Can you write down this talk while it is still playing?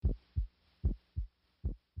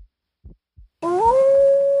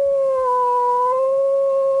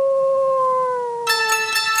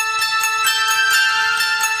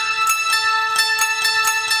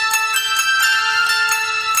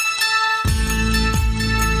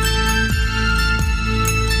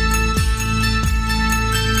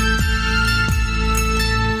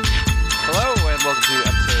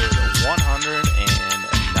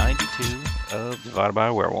Divided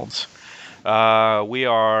by Werewolves. We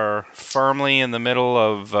are firmly in the middle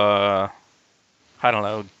of, I don't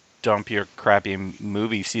know, dump your crappy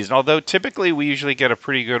movie season. Although typically we usually get a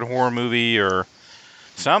pretty good horror movie or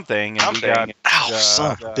something. And we got, Ow,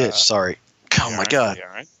 son of a bitch, sorry. Oh my god.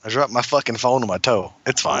 Right? I dropped my fucking phone on my toe.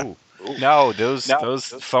 It's fine. Ooh. No, those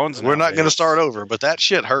phones. We're not going to start over, but that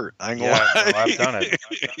shit hurt. I ain't gonna lie. No, I've done it.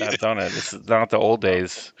 I've done it. This is not the old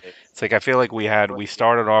days. It's like I feel like we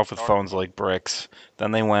started off with phones like bricks,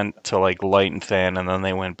 then they went to like light and thin, and then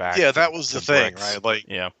they went back. Yeah, that was the thing, bricks. right? Like,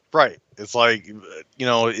 yeah, right. It's like, you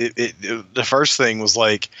know, the first thing was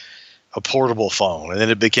like a portable phone, and then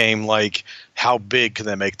it became like, how big can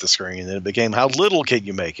they make the screen? And then it became, how little can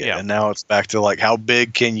you make it? Yeah. And now it's back to like, how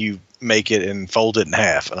big can you make it and fold it in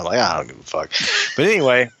half? And I'm like, I don't give a fuck. But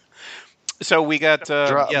anyway, so we got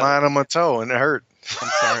dropped mine on my toe, and it hurt.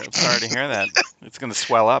 I'm sorry to hear that. It's going to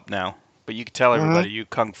swell up now. But you can tell everybody you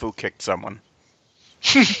kung fu kicked someone.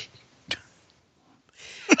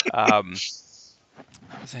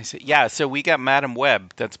 Yeah, so we got Madam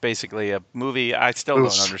Web. That's basically a movie I still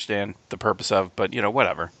don't understand the purpose of, but you know,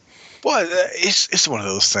 whatever. Well, it's one of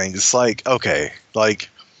those things. It's like, okay, like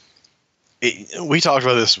we talked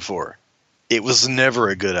about this before. It was never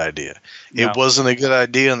a good idea. No. It wasn't a good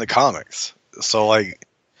idea in the comics. So like,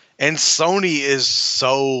 and Sony is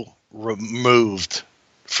so removed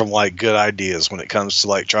from like good ideas when it comes to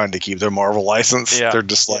like trying to keep their Marvel license. Yeah. They're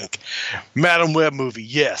just like, Madam Web movie,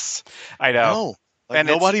 yes. I know. No, like, and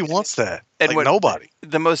nobody wants that. And like, nobody.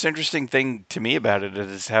 The most interesting thing to me about it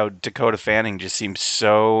is how Dakota Fanning just seems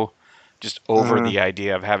so just over the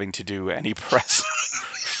idea of having to do any press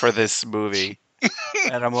for this movie.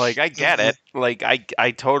 And I'm like, I get it. Like,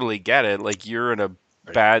 I totally get it. Like, you're in a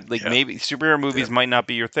bad, like, maybe superhero movies might not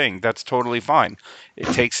be your thing. That's totally fine. It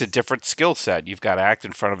takes a different skill set. You've got to act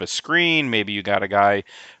in front of a screen. Maybe you got a guy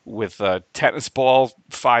with a tennis ball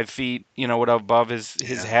 5 feet, you know, above his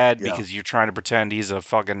head because you're trying to pretend he's a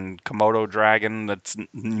fucking Komodo dragon that's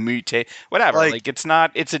mutate. Whatever. Like, it's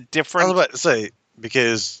not, it's a different. I was about to say,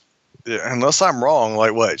 because unless I'm wrong,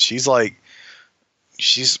 like what? She's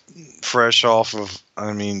fresh off of,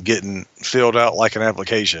 I mean, getting filled out like an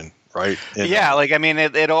application, right? And, yeah, like, I mean,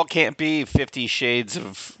 it all can't be 50 Shades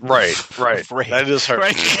of right. Rape, That just hurts.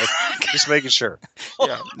 Right? Just making sure.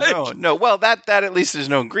 Yeah, no. Well, that at least there's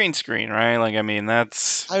no green screen, right? Like, I mean,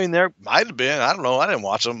 that's. I mean, there might have been. I don't know. I didn't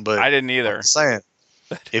watch them, but I didn't either. I'm saying,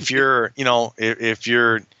 if you're, you know, if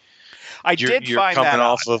you're, you're find coming that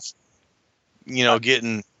off of, you know,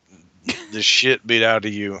 getting the shit beat out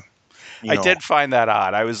of you. I did find that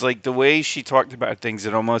odd. I was like, the way she talked about things,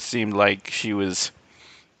 it almost seemed like she was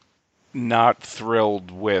not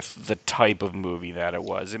thrilled with the type of movie that it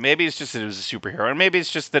was. And maybe it's just that it was a superhero, and maybe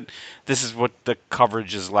it's just that this is what the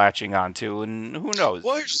coverage is latching onto, and who knows?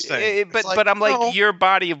 Well, but I'm like, your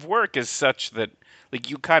body of work is such that, like,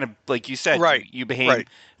 you kind of, like you said, you became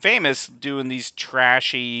famous doing these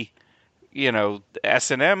trashy, you know,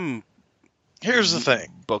 S&M. Here's the thing: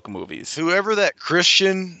 book movies. Whoever that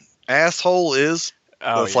Christian asshole is,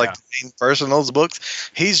 that's like the main person in those books,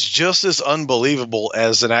 he's just as unbelievable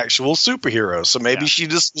as an actual superhero. So maybe she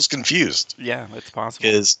just was confused. Yeah, it's possible.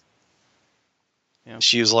 Because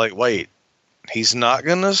she was like, wait, he's not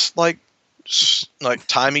gonna like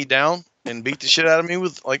tie me down and beat the shit out of me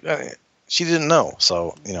with like. She didn't know,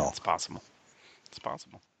 so you know, it's possible. It's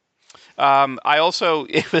possible. I also,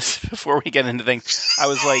 it was before we get into things, I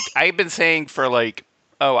was like, I've been saying for like,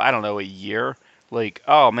 I don't know, a year. Like,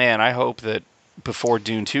 oh man, I hope that before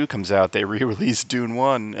Dune 2 comes out, they re-release Dune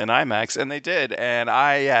 1 in IMAX, and they did. And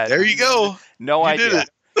I had there you go. No idea.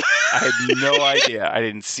 I had no idea. I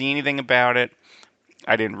didn't see anything about it.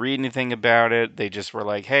 I didn't read anything about it. They just were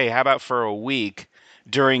like, hey, how about for a week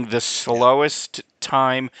during the slowest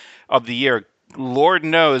time of the year? Lord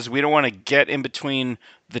knows we don't want to get in between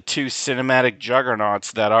the two cinematic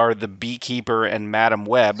juggernauts that are The Beekeeper and Madam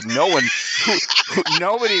Web. Nobody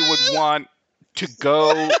would want to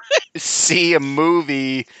go see a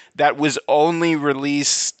movie that was only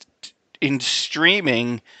released in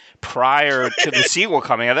streaming prior to the sequel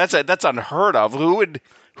coming out. That's unheard of. Who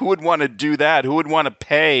would want to do that? Who would want to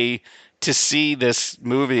pay to see this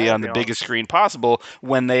movie on the biggest screen possible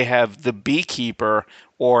when they have The Beekeeper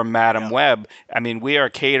or Madam Web? I mean, we are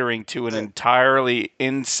catering to an entirely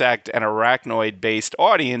insect and arachnoid-based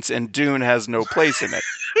audience, and Dune has no place in it.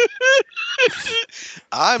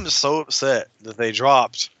 I'm so upset that they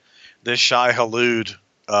dropped this Shai Hulud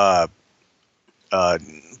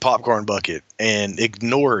popcorn bucket and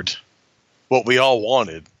ignored what we all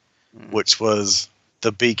wanted, which was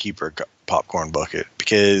the Beekeeper popcorn bucket,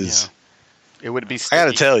 because it would be. I got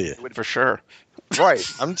to tell you, for sure. Right?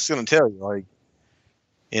 I'm just gonna tell you, like,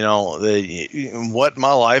 what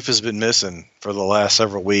my life has been missing for the last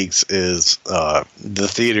several weeks is the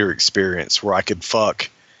theater experience where I could fuck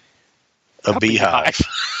a beehive.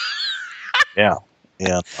 Yeah,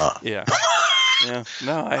 yeah. Yeah. Yeah.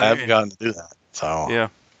 No, I haven't gotten to do that. So yeah.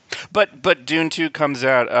 But Dune 2 comes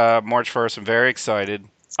out March 1st. I'm very excited.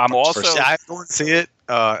 I'm also I don't see it.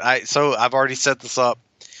 I've already set this up.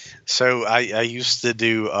 So I used to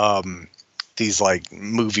do these like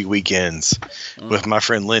movie weekends with my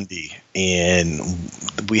friend Lindy, and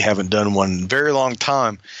we haven't done one in a very long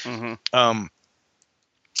time. Mm-hmm.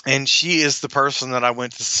 And she is the person that I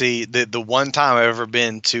went to see. The one time I've ever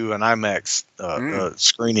been to an IMAX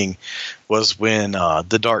screening was when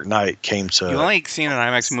The Dark Knight came to. You only seen an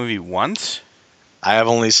IMAX movie once? I have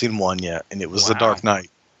only seen one yet, and it was The Dark Knight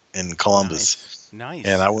in Columbus. Nice.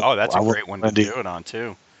 And that's a great one to do it on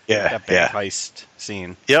too. Yeah, that bank heist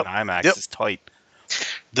scene. Yep, in IMAX is tight.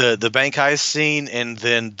 The bank heist scene, and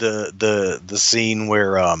then the scene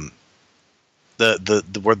where where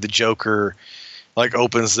the Joker like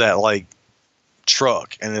opens that like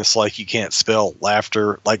truck, and it's like you can't spell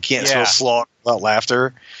laughter, like can't spell slog without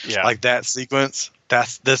laughter. Yeah, like that sequence.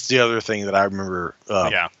 That's the other thing that I remember.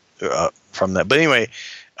 From that. But anyway,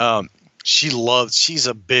 she's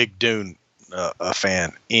a big Dune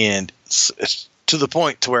fan, and to the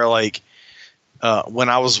point to where like when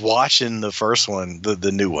I was watching the first one,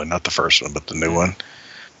 the new one, not the first one, but the new one,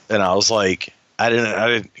 and I was like, I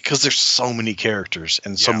didn't because there's so many characters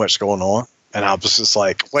and so much going on, and I was just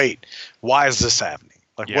like, wait, why is this happening?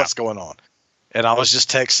 Like, what's going on? And I was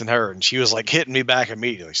just texting her, and she was like hitting me back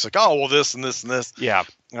immediately. She's like, oh, well, this and this and this. Yeah.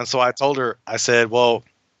 And so I told her, I said, well,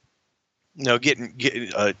 kind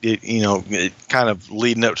of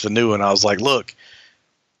leading up to the new one, I was like, look,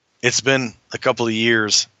 it's been a couple of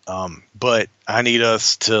years, but I need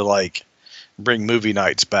us to like bring movie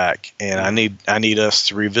nights back, and I need us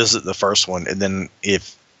to revisit the first one, and then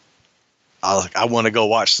if I want to go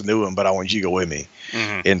watch the new one, but I want you to go with me,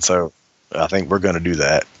 and so I think we're going to do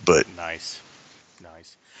that. But nice.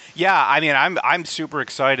 Yeah, I mean, I'm super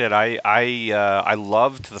excited. I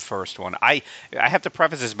loved the first one. I have to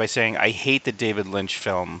preface this by saying I hate the David Lynch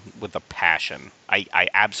film with a passion. I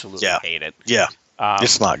absolutely hate it. Yeah,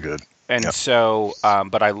 it's not good. And so,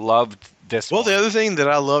 but I loved this. Well, the other thing that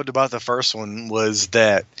I loved about the first one was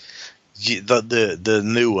that the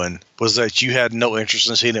new one was that you had no interest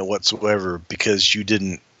in seeing it whatsoever because you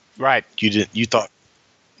didn't. Right. You thought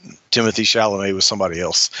Timothy Chalamet was somebody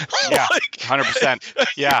else. Yeah, 100%.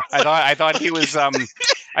 Yeah, I thought he was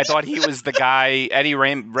the guy Eddie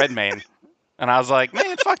Redmayne, and I was like,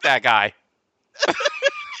 man, fuck that guy.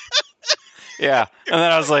 Yeah, and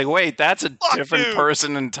then I was like, wait, that's a different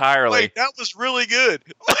person entirely. Wait, that was really good.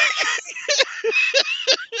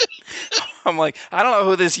 I'm like, I don't know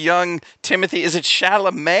who this young Timothy is. It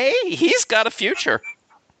Chalamet? He's got a future.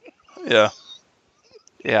 Yeah.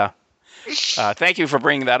 Thank you for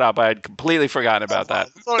bringing that up. I had completely forgotten about that.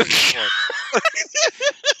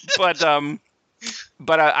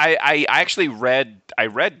 But I actually read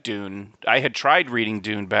Dune. I had tried reading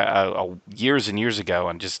Dune years and years ago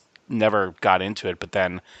and just never got into it. But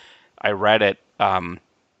then I read it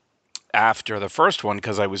after the first one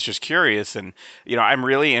because I was just curious, and I'm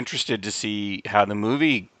really interested to see how the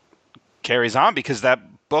movie carries on because that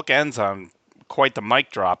book ends on quite the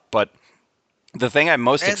mic drop. But the thing I'm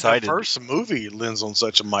most excited. The first movie ends on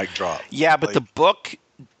such a mic drop. Yeah, but the book,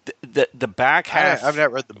 the back half. I've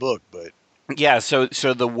not read the book, but yeah. So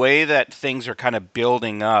the way that things are kind of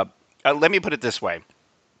building up. Let me put it this way.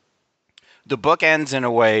 The book ends in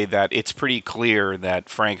a way that it's pretty clear that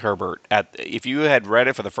Frank Herbert, if you had read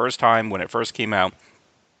it for the first time when it first came out,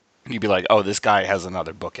 you'd be like, oh, this guy has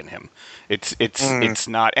another book in him. It's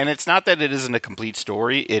not, and it's not that it isn't a complete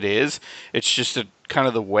story. It is. It's just a kind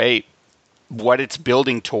of the way. What it's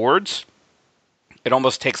building towards, it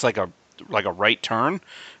almost takes like a right turn,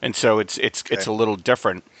 and so it's a little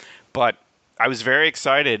different. But I was very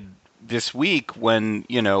excited this week when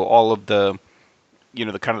all of the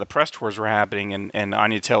the kind of the press tours were happening, and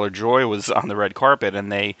Anya Taylor-Joy was on the red carpet, and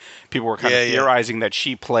people were kind of theorizing that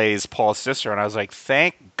she plays Paul's sister, and I was like,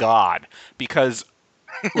 thank God, because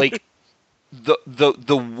like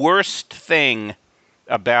the worst thing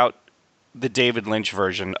about the David Lynch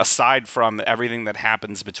version, aside from everything that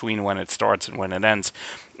happens between when it starts and when it ends,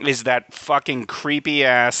 is that fucking creepy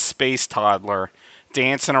ass space toddler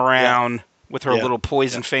dancing around with her little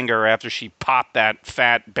poison finger after she popped that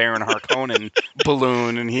fat Baron Harkonnen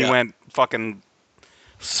balloon and he went fucking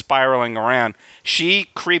spiraling around. She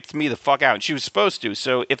creeped me the fuck out, and she was supposed to.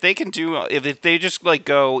 So if they can if they just like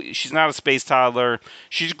go, she's not a space toddler.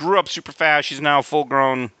 She grew up super fast. She's now a full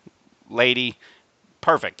grown lady.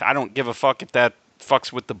 perfect. I don't give a fuck if that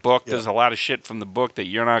fucks with the book. Yeah. There's a lot of shit from the book that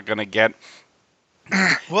you're not going to get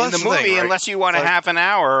Well, in the that's movie thing, right? unless you want It's a like, half an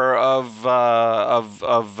hour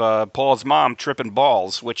of Paul's mom tripping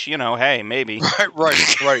balls, which, hey, maybe. right.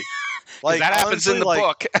 Because Like that happens in honestly, the like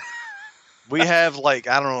book. we have like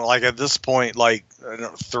I don't know, like at this point, like I don't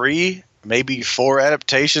know, 3, maybe 4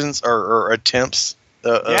 adaptations or attempts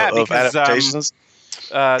Yeah, of because adaptations,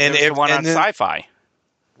 and there's the one on and then Sci-Fi.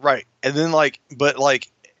 right, and then but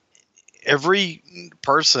every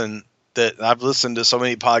person that I've listened to so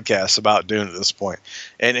many podcasts about Dune at this point,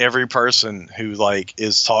 and every person who like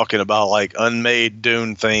is talking about like unmade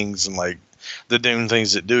Dune things and like the Dune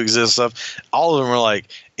things that do exist stuff, all of them are like,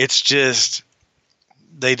 it's just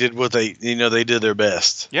they did what they did their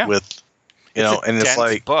best Yeah. with, It's a and it's dense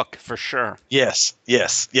like, book for sure. yes,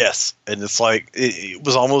 and it's like it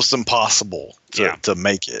was almost impossible to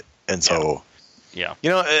make it, and so. Yeah.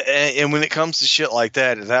 And when it comes to shit like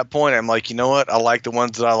that, at that point, I'm like, you know what? I like the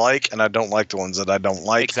ones that I like, and I don't like the ones that I don't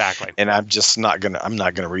like. Exactly. And I'm just not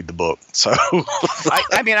gonna read the book. So,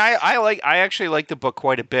 I actually like the book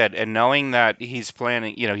quite a bit, and knowing that he's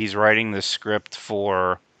planning, he's writing the script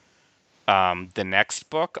for the next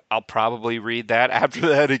book, I'll probably read that. After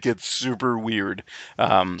that, it gets super weird.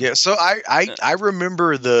 yeah. So I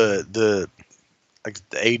remember the like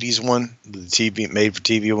the '80s one, the TV made for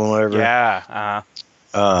TV one, whatever. Yeah.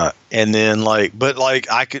 And then what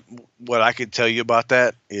I could tell you about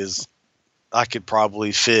that is I could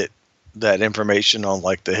probably fit that information on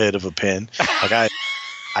like the head of a pen. Like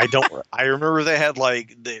I remember they had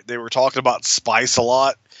like they were talking about spice a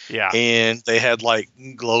lot. Yeah. And they had like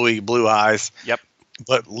glowy blue eyes. Yep.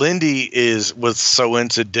 But Lindy was so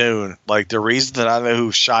into Dune. Like the reason that I know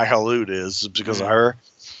who Shai Hulud is because of her.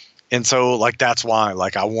 And so, like, that's why,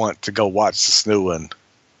 like, I want to go watch this new one,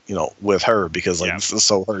 with her because, like, this is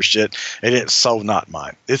so her shit, and it's so not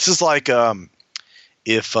mine. It's just like,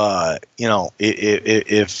 if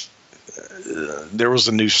there was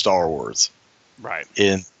a new Star Wars, right?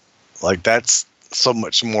 And like, that's so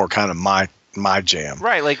much more kind of my jam,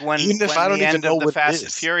 right? Like when even if I don't the even end know of the what Fast it and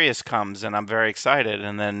is. Furious comes, and I'm very excited,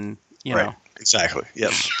 and then know, exactly,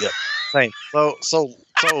 yep. Same. So.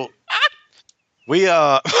 We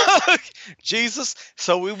Jesus.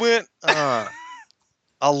 So we went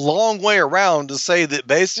a long way around to say that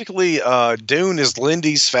basically Dune is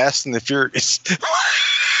Lindy's Fast and the Furious.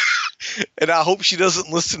 And I hope she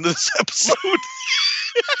doesn't listen to this episode.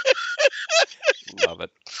 Love it.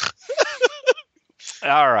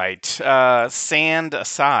 All right. Sand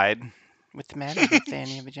aside, with the man with fan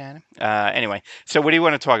in your vagina. Anyway, so what do you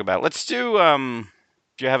want to talk about? Let's do.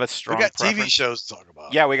 Do you have a strong We got preference? TV shows to talk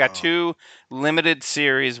about. Yeah, we got 2 limited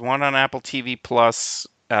series, one on Apple TV Plus,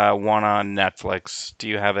 one on Netflix. Do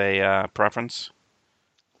you have a preference?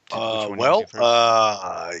 I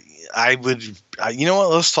would. You know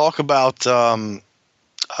what? Let's talk about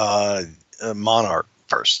Monarch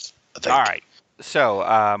first. I think. All right.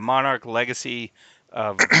 So, Monarch: Legacy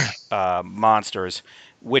of Monsters,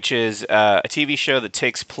 which is a TV show that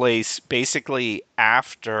takes place basically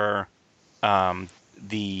after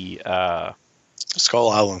the Skull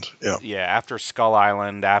Island. Yeah, after Skull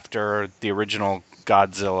Island, after the original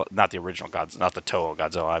Godzilla, not the original Godzilla, not the Toho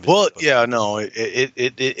Godzilla. Obviously, well, yeah, no,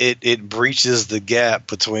 it breaches the gap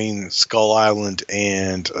between Skull Island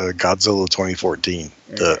and Godzilla 2014.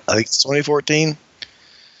 I think it's 2014,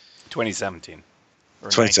 2017, or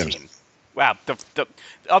 2017. 19. Wow, the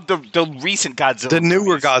recent Godzilla, the newer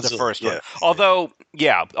movies, Godzilla, the first one. Although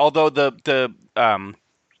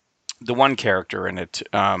the one character in it,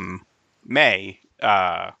 May,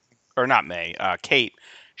 or not May, Kate,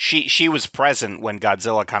 she was present when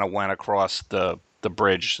Godzilla kind of went across the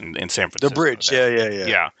bridge in San Francisco. The bridge,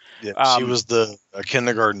 yeah. She was a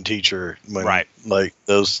kindergarten teacher when right.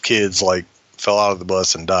 those kids like fell out of the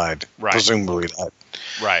bus and died, right. presumably died.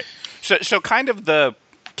 Right. So kind of the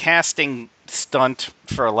casting stunt,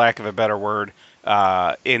 for lack of a better word,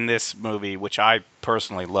 in this movie, which I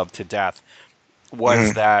personally loved to death,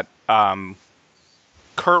 was that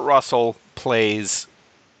Kurt Russell plays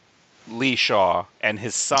Lee Shaw, and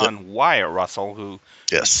his son Wyatt Russell, who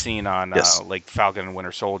you've seen on like Falcon and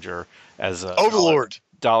Winter Soldier as a Overlord,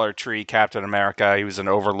 Dollar Tree Captain America. He was an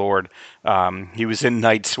Overlord. He was in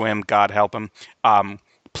Night Swim. God help him.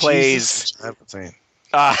 Plays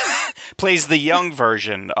plays the young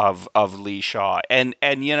version of Lee Shaw, and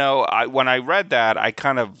when I read that,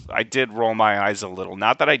 I did roll my eyes a little.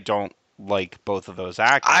 Not that I don't like both of those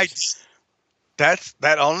actors.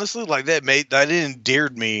 That honestly, like that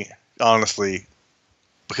endeared me, honestly,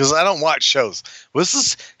 because I don't watch shows.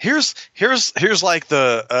 Here's like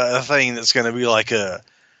the thing that's going to be like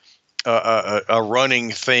a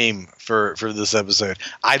running theme for this episode.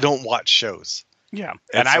 I don't watch shows, Yeah,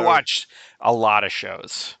 and and I so watch a lot of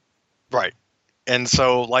shows. right, and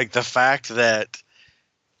so like the fact that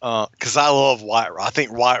because I love Wyatt, I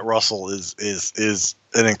think Wyatt Russell is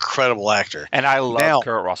an incredible actor. And I love Now,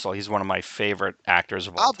 Kurt Russell. He's one of my favorite actors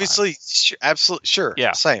of all time. obviously, absolutely sure,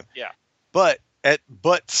 Yeah. same. Yeah. But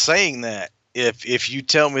saying that, if you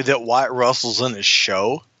tell me that Wyatt Russell's in a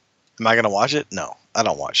show, am I going to watch it? No, I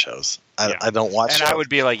don't watch shows. Yeah. I don't watch And shows. I would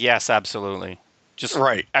be like, yes, absolutely. Just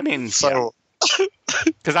right. I mean, So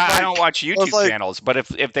because I don't watch I was YouTube like- channels, but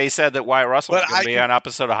if they said that Wyatt Russell was But going to be on an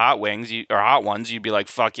episode of Hot Wings or Hot Ones, you'd be like,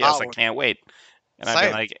 fuck yes, Hot I Ones. can't wait. And I'd be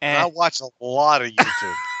same. like, And I watch a lot of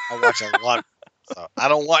YouTube. I watch a lot. So I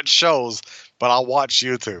don't watch shows, but I watch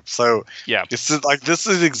YouTube. So yeah, this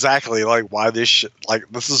is exactly like why this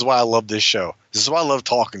is why I love this show. This is why I love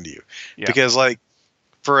talking to you. Yeah. Because like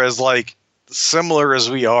for as like similar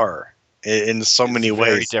as we are in so many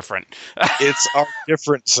very ways, different. it's our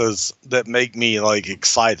differences that make me like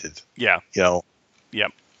excited. Yeah. You know.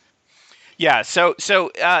 Yeah, so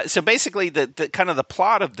basically the kind of the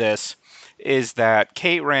plot of this is that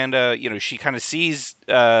Kate Randa, she kind of sees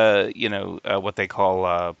what they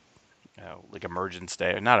call like Emergence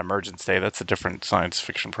Day. Not Emergence Day, that's a different science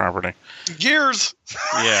fiction property. Gears.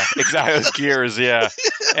 Yeah, exactly. Gears, yeah.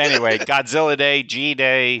 Anyway, Godzilla Day, G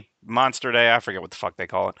Day, Monster Day, I forget what the fuck they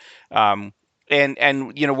call it. And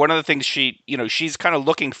one of the things she's kind of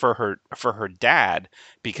looking for her dad,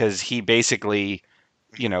 because he basically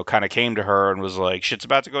kind of came to her and was like, shit's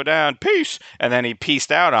about to go down, peace. And then he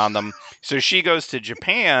peaced out on them. So she goes to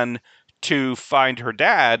Japan to find her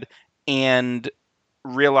dad and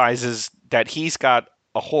realizes that he's got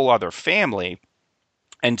a whole other family.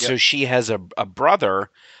 And so she has a brother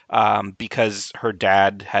because her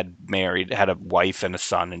dad had a wife and a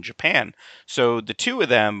son in Japan. So the two of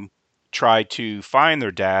them try to find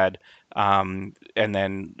their dad and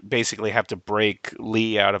then basically have to break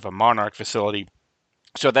Lee out of a Monarch facility.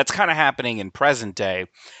 So that's kind of happening in present day.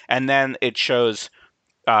 And then it shows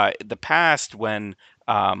the past when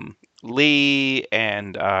Lee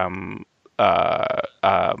and I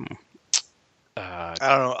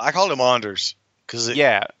don't know. I called him Anders because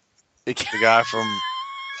yeah, the guy from.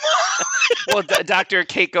 well, Dr.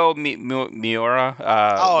 Keiko Miura.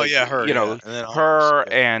 Her. You and then her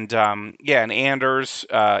Anders, and Anders.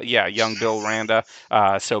 Young Bill Randa.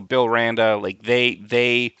 So Bill Randa, like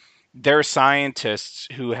they're scientists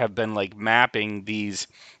who have been like mapping these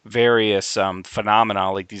various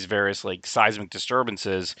phenomena, like these various like seismic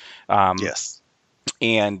disturbances. yes.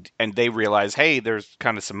 And they realize, hey, there's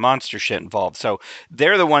kind of some monster shit involved. So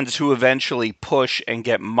they're the ones who eventually push and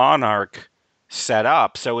get Monarch set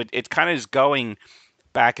up. So it kind of is going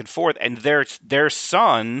back and forth. And their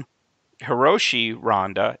son, Hiroshi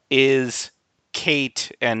Randa, is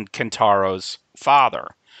Kate and Kentaro's father.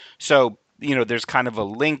 So, there's kind of a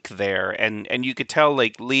link there. And you could tell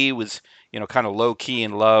like Lee was, kind of low key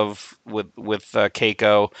in love with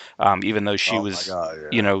Keiko, even though she was, my God,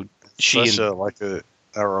 yeah. she Such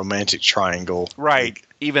a romantic triangle, right?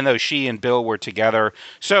 Even though she and Bill were together.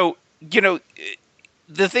 So,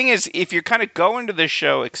 the thing is, if you're kind of going to this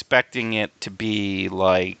show expecting it to be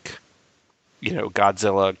like,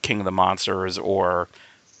 Godzilla, King of the Monsters, or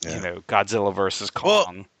Godzilla versus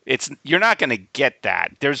Kong, you're not going to get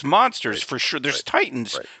that. There's monsters for sure. There's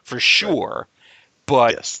Titans for sure,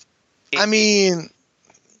 but yes. I mean,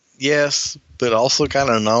 yes, but also kind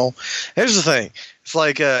of no. Here's the thing: it's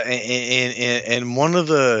like, and one of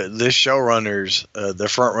the showrunners, the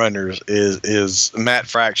front runners is Matt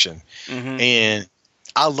Fraction, and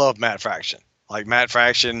I love Matt Fraction. Like Matt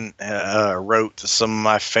Fraction wrote some of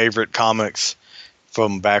my favorite comics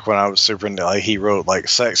from back when I was super into. Like he wrote like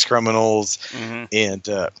Sex Criminals, and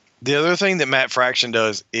the other thing that Matt Fraction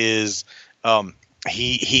does is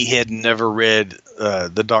he had never read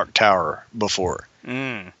The Dark Tower before.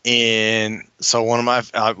 And so one of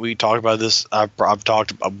my we talked about this. I've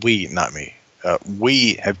talked about not me.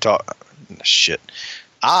 We have talked. Shit,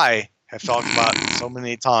 I have talked about it so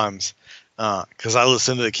many times because I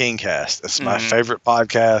listen to the Kingcast. It's my favorite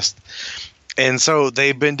podcast, and so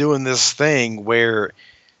they've been doing this thing where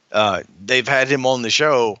they've had him on the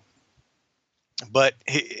show, but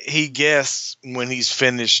he guesses when he's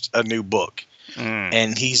finished a new book,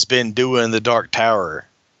 and he's been doing The Dark Tower.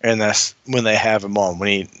 And that's when they have him on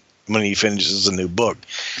when he finishes a new book.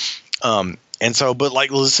 And so, but like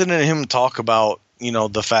listening to him talk about,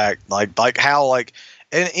 the fact like how like,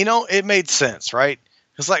 and it made sense, right?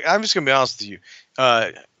 It's like, I'm just gonna be honest with you.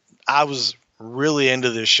 I was really into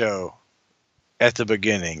this show at the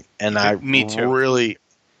beginning, and Me too.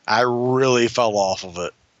 I really fell off of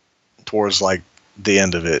it towards like the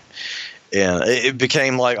end of it, and it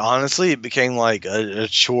became like, honestly, it became like a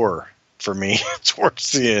chore for me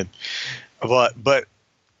towards the end. But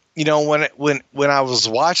you know, when I was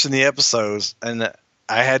watching the episodes, and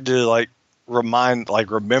I had to like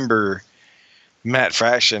remember Matt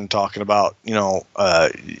Fraction talking about, you know,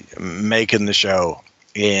 making the show,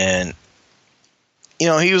 and you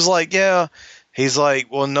know, he was like, yeah, he's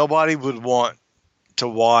like, well, nobody would want to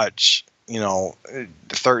watch, you know,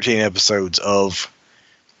 13 episodes of,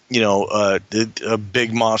 you know, a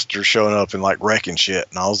big monster showing up and like wrecking shit,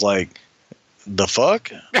 and I was like, the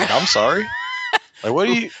fuck? Like, I'm sorry. Like, what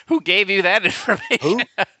do you? Who gave you that information?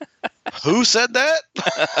 Who said that?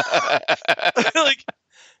 Like,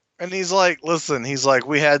 and he's like, listen, he's like,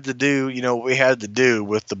 we had to do, you know, we had to do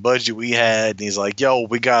with the budget we had. And he's like, yo,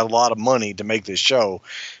 we got a lot of money to make this show,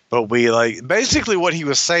 but we like, basically what he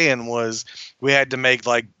was saying was we had to make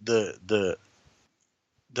like the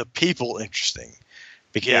people interesting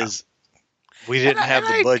because we didn't have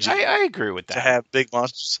the budget. I agree with that. To have big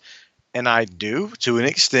monsters, and I do to an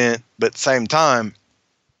extent, but at the same time.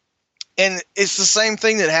 And it's the same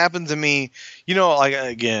thing that happened to me, you know, like,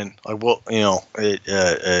 again, like, well, you know,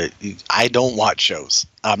 I don't watch shows.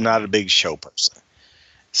 I'm not a big show person.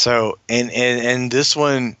 So, and this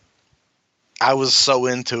one, I was so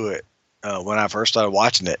into it when I first started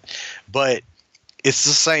watching it. But it's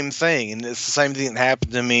the same thing. And it's the same thing that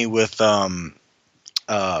happened to me with,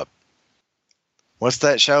 what's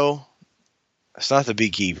that show? It's not The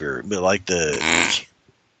Beekeeper, but like the...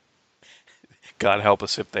 God help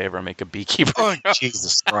us if they ever make a Beekeeper. Oh,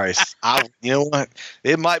 Jesus Christ! You know what?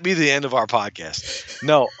 It might be the end of our podcast.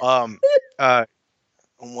 No,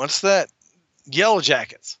 what's that? Yellow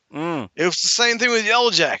Jackets. Mm. It was the same thing with Yellow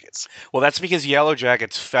Jackets. Well, that's because Yellow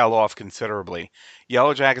Jackets fell off considerably.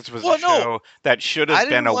 Yellow Jackets was a show that should have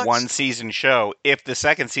been a one-season show if the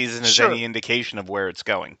second season is any indication of where it's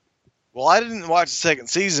going. Well, I didn't watch the second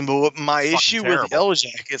season, but what my issue with Yellow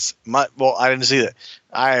Jackets, I didn't see that.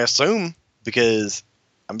 I assume, because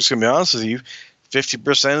I'm just going to be honest with you,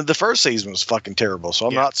 50% of the first season was fucking terrible. So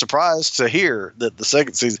I'm not surprised to hear that the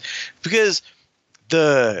second season, because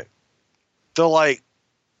the prequel,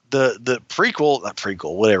 not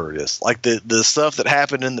prequel, whatever it is, like the stuff that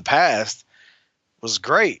happened in the past was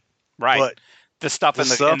great. Right. But the stuff in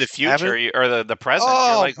the future or the present,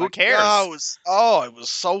 you're like, who cares? God, it was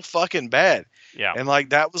so fucking bad. Yeah. And like,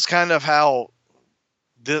 that was kind of how,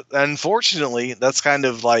 unfortunately, that's kind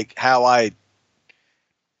of like how I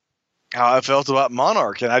felt about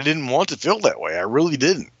Monarch, and I didn't want to feel that way. I really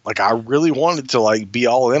didn't. Like, I really wanted to like be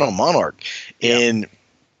all in on Monarch, and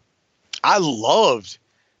I loved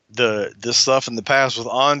the stuff in the past with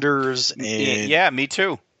Anders and me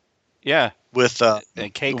too. Yeah, with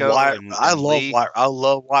Keiko. I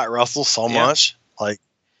love Wyatt Russell so much. Like,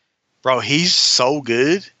 bro, he's so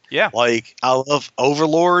good. Yeah, like, I love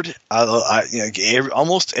Overlord.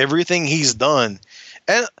 Almost everything he's done,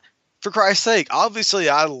 and for Christ's sake, obviously,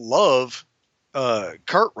 I love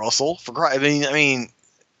Kurt Russell. I mean,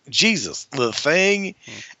 Jesus, The Thing,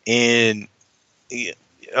 and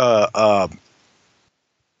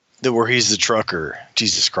where he's the trucker.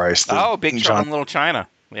 Jesus Christ! Big Trouble in Little China.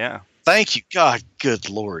 Yeah. Thank you, God. Good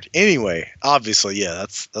Lord. Anyway, obviously,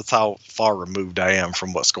 that's how far removed I am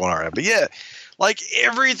from what's going on. But yeah, like,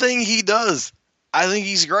 everything he does, I think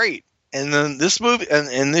he's great. And then this movie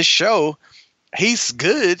and this show, he's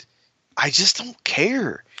good. I just don't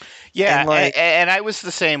care. Yeah, and I was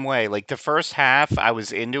the same way. Like, the first half, I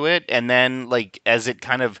was into it, and then, like, as it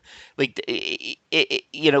kind of, like,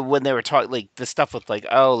 you know, when they were talking, like, the stuff with, like,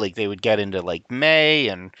 like, they would get into, like, May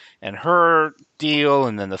and her deal,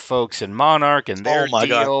 and then the folks in Monarch and their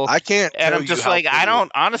deal. God. I can't. And I'm just like, I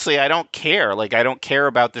don't care. Like, I don't care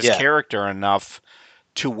about this character enough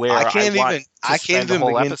to where I can't even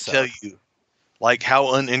begin to tell you, like,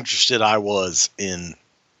 how uninterested I was in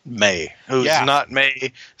May, who's not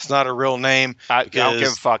May. It's not a real name. I don't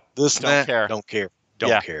give a fuck. Don't care.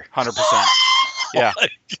 100%. Yeah.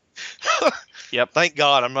 Yep. Thank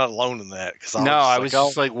God I'm not alone in that. I was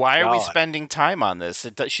just like, why are we spending time on this?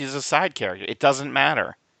 She's a side character. It doesn't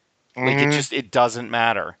matter. Mm-hmm. Like, it doesn't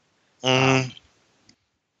matter. Mm-hmm.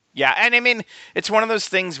 Yeah, and I mean, it's one of those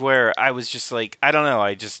things where I was just like, I don't know.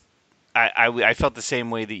 I felt the same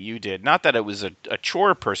way that you did. Not that it was a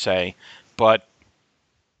chore per se, but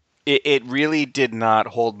it really did not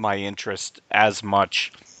hold my interest as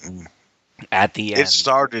much at the end. It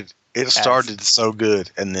started so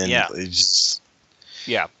good, and then it just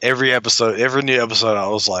every new episode, I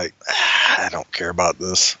was like, I don't care about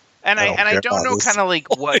this. And I don't know kind of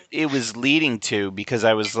like what it was leading to, because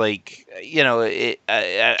I was like, you know, it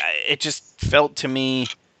just felt to me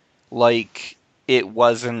like it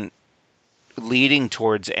wasn't leading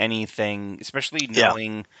towards anything, especially Yeah.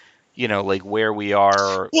 knowing, like where we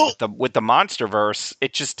are Well, with the MonsterVerse.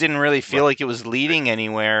 It just didn't really feel right, like it was leading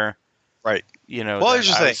anywhere, right. Well, that here's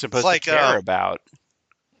the I was thing. It's supposed to like care about.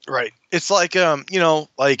 right. It's like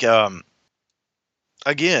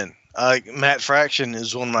again, Matt Fraction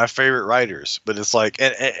is one of my favorite writers, but it's like,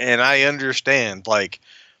 and I understand, like,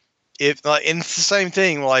 if like, and it's the same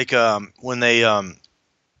thing, like, when they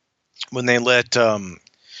let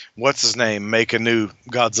what's his name make a new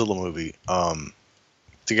Godzilla movie,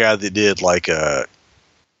 the guy that did like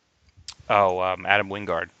Oh, Adam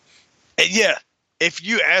Wingard. yeah, if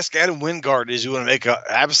you ask Adam Wingard, does he want to make a,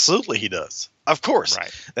 absolutely he does. Of course.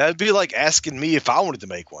 Right, That'd be like asking me if I wanted to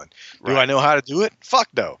make one. Do I right, know how to do it? Fuck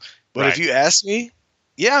no. But if right, you ask me,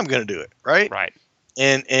 yeah, I'm going to do it. Right. right,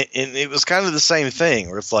 And it was kind of the same thing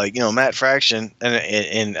where it's like, Matt Fraction,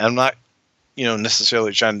 and I'm not,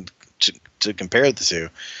 necessarily trying to compare the two,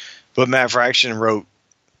 but Matt Fraction wrote,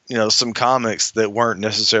 some comics that weren't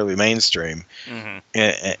necessarily mainstream, hmm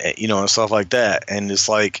and stuff like that. And it's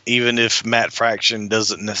like, even if Matt Fraction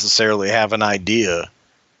doesn't necessarily have an idea,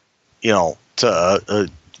 to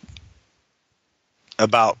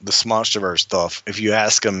about the Monsterverse stuff, if you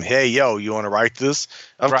ask him, hey, yo, you want to write this?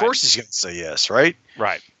 Of right, course he's going to say yes, right?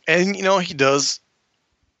 right. And, he does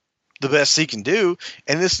the best he can do,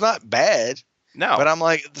 and it's not bad. No, But I'm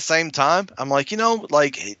like, at the same time, I'm like,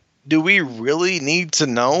 like, do we really need to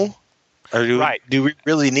know? Or right, do we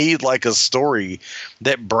really need like a story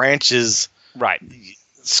that branches right.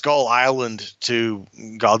 Skull Island to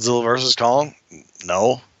Godzilla versus Kong?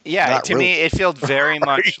 No, Yeah, not to really. me, it felt very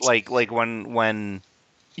much Right? like when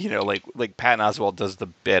like Patton Oswalt does the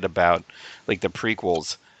bit about like the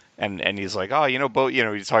prequels, and he's like, oh, Bo,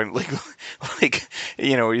 he's talking like like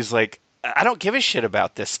he's like, I don't give a shit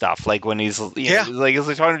about this stuff. Like when Yeah. he's like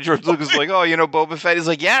talking to George Lucas, like, oh, Boba Fett. He's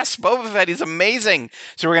like, yes, Boba Fett. He's amazing.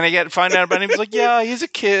 So we're gonna find out about him. He's like, yeah, he's a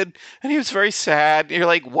kid, and he was very sad. And you're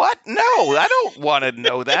like, what? No, I don't want to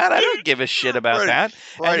know that. I don't give a shit about Right. that.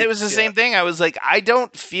 And it Right. was the Yeah. same thing. I was like, I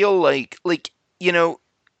don't feel like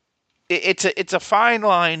it's a fine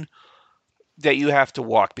line that you have to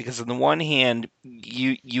walk, because on the one hand,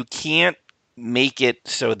 you can't make it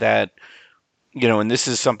so that and this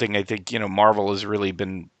is something I think Marvel has really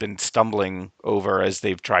been stumbling over as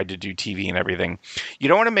they've tried to do TV and everything. You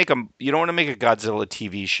don't want to make a Godzilla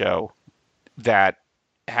TV show that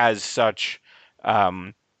has such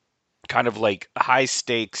um, kind of like high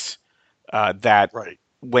stakes, that Right.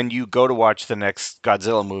 when you go to watch the next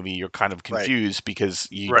Godzilla movie, you're kind of Right. confused because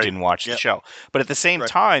you Right. didn't watch the Yep. show. But at the same Right.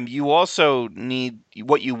 time, you also need,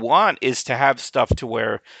 what you want is to have stuff to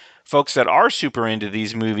where folks that are super into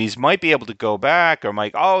these movies might be able to go back, or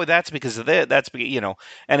like, oh, that's because of this, that's because,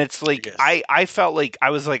 and it's like, Yes. I felt like I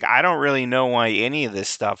was like, I don't really know why any of this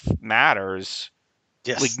stuff matters.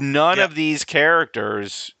 Like Yes. none Yeah. of these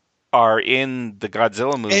characters are in the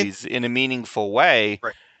Godzilla And movies in a meaningful way,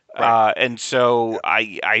 right. Right. and so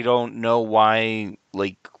Yeah. I don't know why.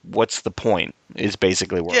 Like, what's the point? Is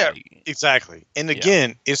basically where Yeah. I Exactly. And yeah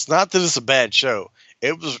again, it's not that it's a bad show.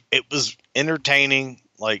 It was entertaining,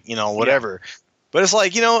 like, yeah whatever. But it's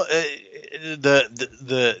like, the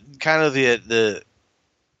kind of the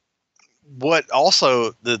what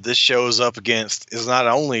also this show is up against is not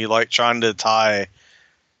only like trying to tie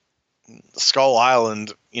Skull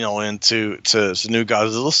Island, into new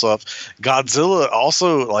Godzilla stuff. Godzilla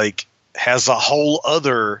also like has a whole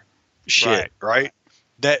other shit, right right?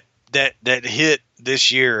 That hit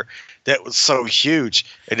this year that was so huge.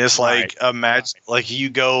 And it's right like, imagine like you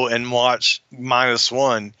go and watch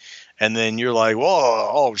 -1, and then you're like, whoa,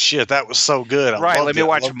 oh shit, that was so good. I right. Let loved me it. I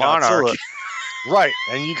watch love Monarch. Godzilla. Right.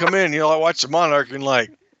 And you come in and you're like, watch the Monarch, and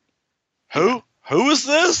like, Yeah, who is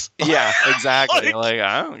this? yeah, exactly. Like, Like,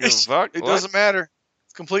 I don't give a fuck. it What? doesn't matter.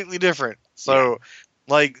 It's completely different. Yeah, So,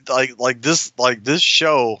 like this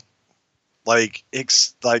show, like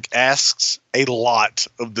asks a lot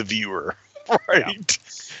of the viewer, yeah, right?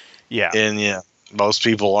 yeah. And yeah, most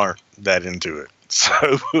people aren't that into it.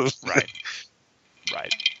 So, Right,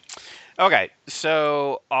 right. Okay,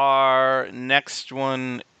 so our next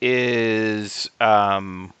one is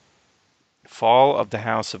Fall of the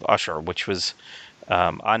House of Usher, which was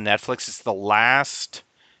on Netflix. It's the last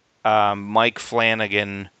Mike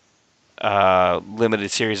Flanagan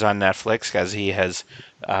limited series on Netflix, as he has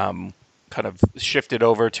kind of shifted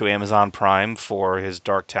over to Amazon Prime for his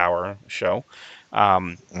Dark Tower show.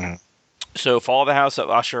 Um, mm, so, Fall of the House of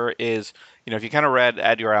Usher is, if you kind of read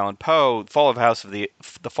Edgar Allan Poe, the Fall of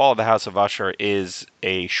the House of Usher is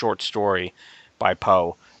a short story by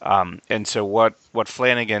Poe. And so, what what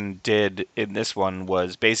Flanagan did in this one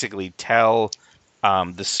was basically tell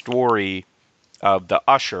the story of the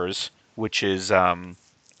Ushers, which is a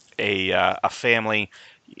family.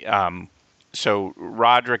 Um, so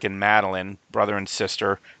Roderick and Madeline, brother and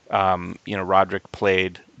sister. Roderick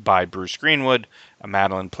played by Bruce Greenwood,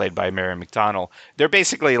 Madeline played by Mary McDonnell. They're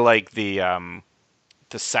basically like the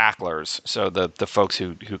Sacklers, so the folks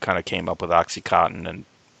who kind of came up with OxyContin and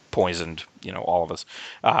poisoned, all of us.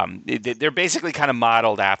 They're basically kind of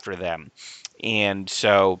modeled after them, and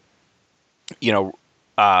so you know,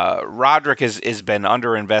 Roderick has been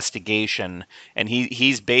under investigation, and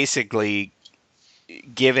he's basically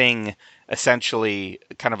giving essentially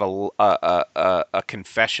kind of a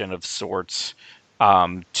confession of sorts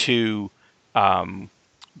to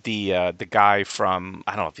the guy from,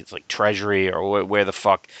 I don't know if it's like Treasury or where the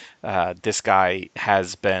fuck this guy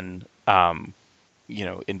has been.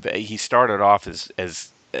 He started off as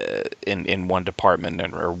in one department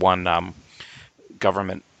or one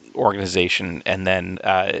government organization, and then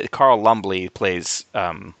Carl Lumbly plays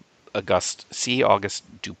August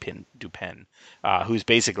Dupin, who's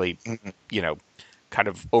basically kind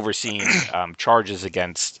of overseeing charges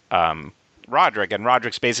against Roderick, and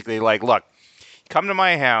Roderick's basically like, look, come to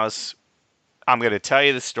my house. I'm going to tell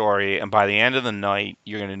you the story, and by the end of the night,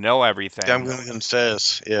 you're going to know I'm everything, going to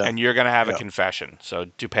confess. Yeah. and you're going to have a Yeah. confession. So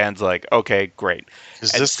Dupin's like, okay, great.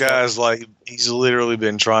 Because And this so- guy's like, he's literally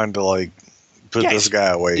been trying to like put Yeah, this guy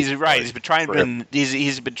away. He's right. like, He's been trying forever.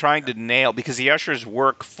 he's been trying to nail, because the Ushers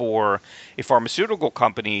work for a pharmaceutical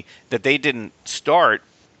company that they didn't start.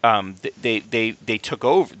 They took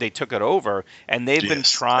over. They took it over, and they've been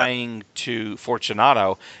Yes. trying to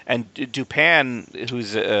Fortunato and Dupin,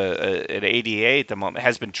 who's at ADA at the moment,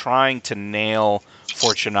 has been trying to nail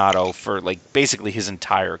Fortunato for like basically his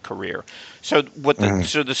entire career. So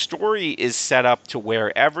the story is set up to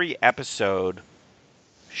where every episode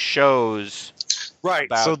shows Right.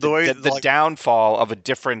 about So the way the like, downfall of a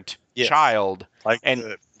different Yes. child. like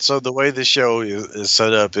and so the way the show is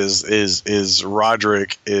set up is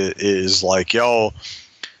Roderick is like, yo,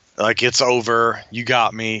 like, it's over, you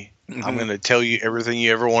got me, I'm Mhm. gonna tell you everything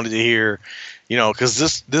you ever wanted to hear,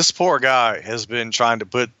 because this poor guy has been trying to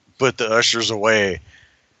put the Ushers away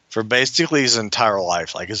for basically his entire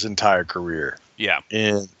life, like his entire career. Yeah.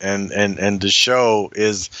 And the show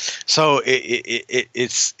is, so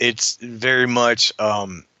it's very much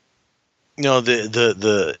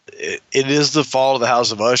it is the fall of the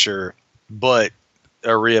House of Usher, but a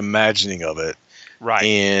reimagining of it. Right.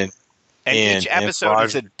 And each episode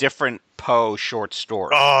is Roger- a different Poe short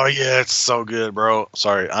story. Oh yeah, it's so good, bro.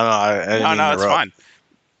 Sorry, I didn't mean to No, it's interrupt. fine.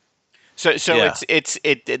 So Yeah.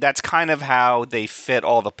 that's kind of how they fit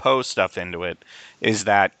all the Poe stuff into it. Is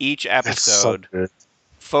that each It's so episode good.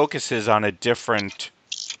 focuses on a different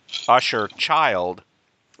Usher child,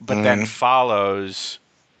 but then follows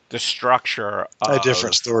the structure of A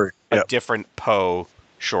different story. a Yep. different Poe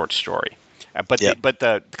short story. But Yep.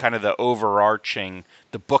 the kind of the overarching,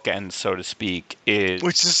 the bookend, so to speak, is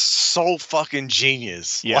Which is so fucking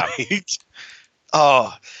genius. Yeah. Like,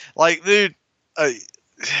 oh, like, dude,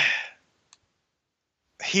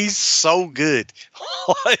 he's so good.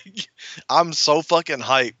 Like, I'm so fucking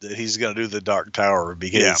hyped that he's gonna do the Dark Tower,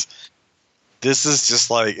 because this is just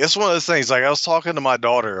like, it's one of those things. Like, I was talking to my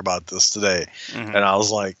daughter about this today, Mhm. and I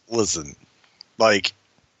was like, listen, like,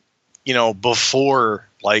 before,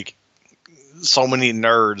 like, so many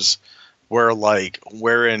nerds were like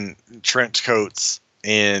wearing trench coats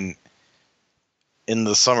in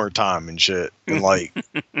the summertime and shit, and like,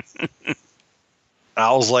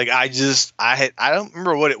 I was like, I don't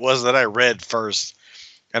remember what it was that I read first,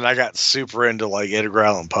 and I got super into like Edgar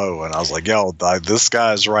Allan Poe, and I was like, yo, like, this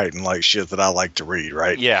guy's writing like shit that I like to read,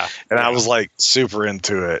 right? Yeah. And I Yeah. was like super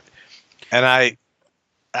into it, and I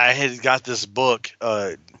had got this book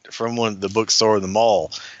from the bookstore in the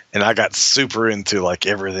mall, and I got super into like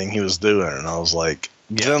everything he was doing, and I was like,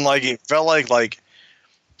 then like it felt like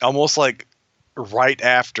almost like right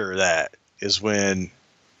after that is when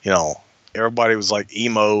everybody was like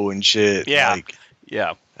emo and shit. Yeah. Like,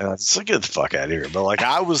 Yeah. and I was like, get the fuck out of here. But like,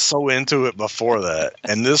 I was so into it before that,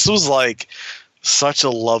 and this was like such a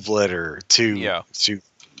love letter to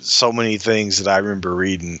so many things that I remember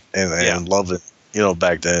reading and loving,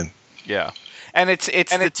 back then. Yeah. And it's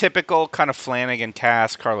the typical kind of Flanagan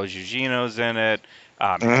cast. Carlos Eugenio's in it.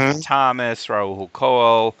 Thomas, Raul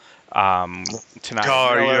Coel,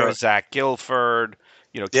 Tanaya Miller, Zach Gilford,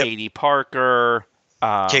 Katie Parker,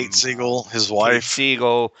 Kate Siegel, his Kate wife.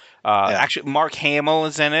 Siegel. Actually, Mark Hamill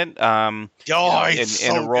is in it. He's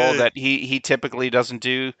in so a role good. that he typically doesn't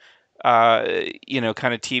do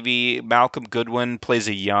kind of TV. Malcolm Goodwin plays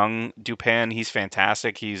a young Dupin. He's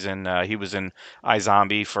fantastic. He was in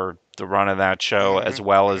iZombie for the run of that show, Hmm. as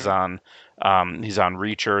well as Hmm. he's on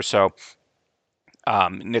Reacher. So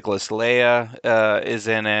Nicholas Leia is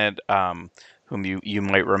in it, whom you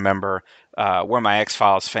might remember. Where my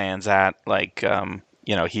X-Files fans at, like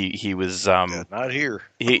he was Yeah, not here.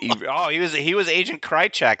 he was Agent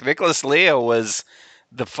Krychek. Nicholas Leo was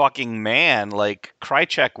the fucking man. Like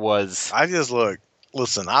Krychek was. I just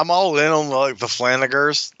listen. I'm all in on like the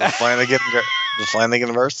Flanagers, the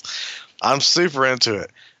Flanagan verse. I'm super into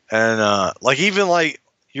it, and like even like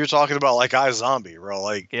you're talking about like iZombie, bro.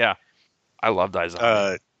 Like, Yeah, I loved iZombie.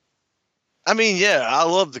 uh, I mean, yeah, I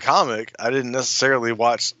love the comic. I didn't necessarily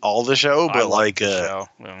watch all the show, I but loved like the show.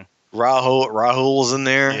 Yeah, Rahul was in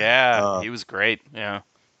there. yeah, he was great. Yeah,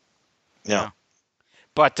 Yeah.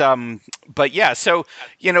 yeah. But yeah. So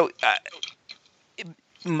you know,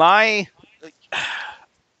 my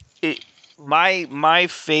it, my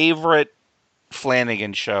favorite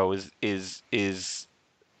Flanagan show is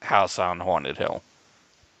House on Haunted Hill.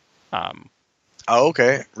 Um, Oh,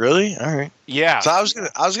 okay. Really? All right. yeah. So I was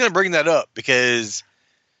gonna bring that up because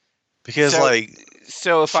So like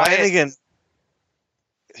so if I Flanagan,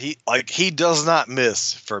 he does not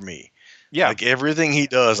miss for me. yeah, Like everything he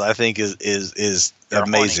does, I think is or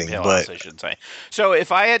Haunting amazing. Hill But House, I should say. So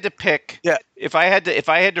if I had to pick, yeah. if I had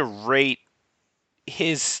to rate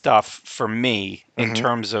his stuff for me in Hmm.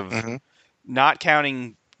 terms of Hmm. not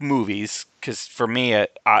counting movies, because for me,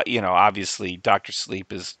 obviously Doctor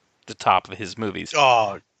Sleep is the top of his movies.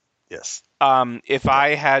 Oh, yes. If Yeah.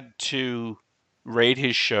 I had to rate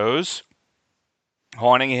his shows,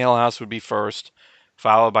 Haunting Hill House would be first,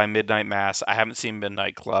 followed by Midnight Mass. I haven't seen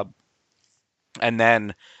Midnight Club, and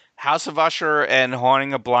then House of Usher and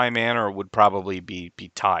Haunting of Bly Manor would probably be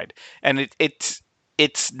tied. And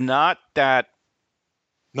it's not that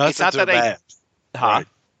Not it's that not they're that I bad, huh. right?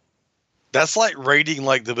 That's like rating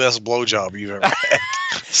like the best blowjob you've ever had.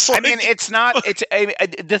 It's I mean, like, it's not. It's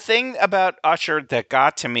the thing about Usher that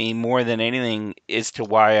got to me more than anything is to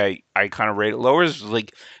why I kind of rate it lower is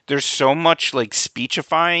like there's so much like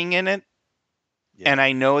speechifying in it, yeah, and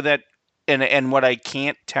I know that, and what I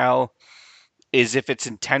can't tell is if it's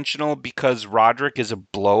intentional because Roderick is a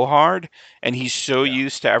blowhard and he's so yeah.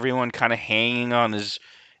 used to everyone kind of hanging on his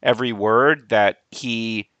every word that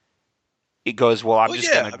it goes, well, Well,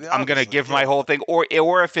 yeah. I mean, I'm gonna obviously, give my yeah, whole thing,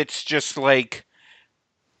 or if it's just like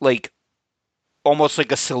almost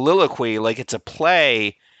like a soliloquy, like it's a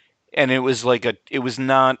play, and it was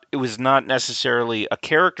not necessarily a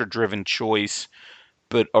character driven choice,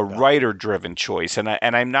 but a yeah. writer driven choice, and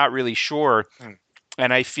I'm not really sure, Hmm.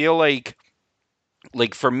 and I feel like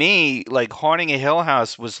for me, like Haunting a Hill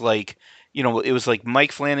House was like, it was like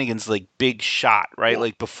Mike Flanagan's like big shot, right? Well,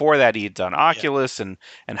 Like before that, he had done yeah, Oculus and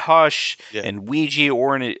Hush yeah. and Ouija,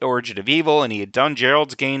 Origin of Evil, and he had done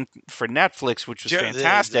Gerald's Game for Netflix, which was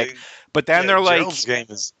fantastic. But then Yeah. they're like, Gerald's game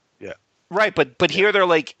is yeah, right, but yeah, here they're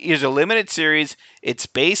like, here's a limited series. It's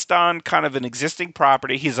based on kind of an existing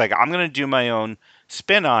property. He's like, I'm gonna do my own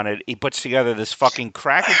spin on it. He puts together this fucking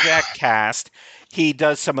crackerjack cast. He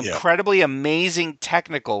does some yeah. incredibly amazing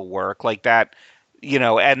technical work like that,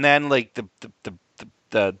 and then like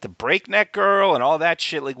the breakneck girl and all that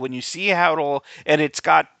shit. Like when you see how it all, and it's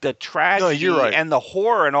got the No, you're tragedy right. and the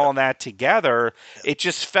horror and Yeah, all that together. yeah, It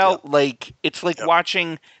just yeah, felt like it's like yeah.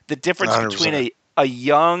 watching the difference between 100%. a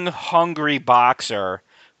young, hungry boxer,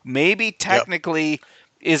 maybe Yep. technically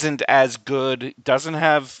isn't as good, doesn't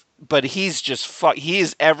have, but he's just he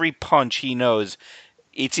is every punch he knows.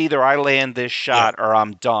 It's either I land this Yeah, shot or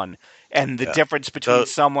I'm done. And the yeah. difference between So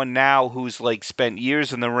someone now who's like spent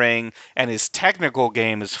years in the ring and his technical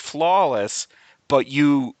game is flawless, but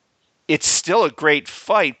it's still a great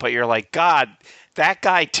fight, but you're like, God, that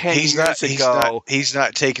guy 10 he's not. years He's not. ago. He's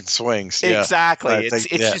not taking swings. Yeah. I Exactly.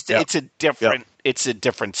 think. It's Yeah. just Yeah. Yeah. it's a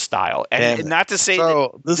different style. Damn And it. not to say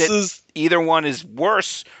So this that is. either one is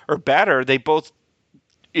worse or better. They both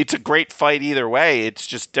it's a great fight either way. It's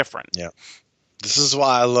just different. Yeah. This is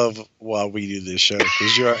why I love why we do this show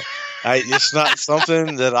because you're. It's not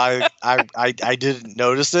something that I didn't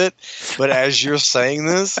notice it, but as you're saying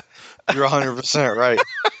this, you're 100% right.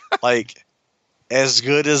 Like as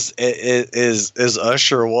good as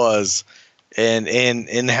Usher was,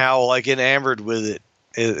 and how like enamored with it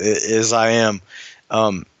as I am,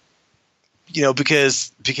 um,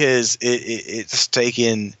 because it's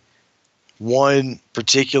taken one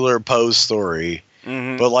particular Poe story,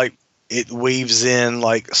 Hmm. but like it weaves in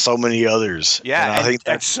like so many others, and Yeah, I think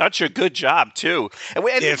and that's such a good job too. And the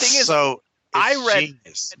it's thing is, so. I it's read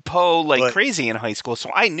genius. Poe like But crazy in high school, so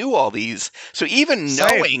I knew all these. So even same.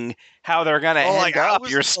 knowing how they're gonna Well, like end I up,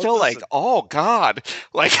 was you're still like, listen, oh god,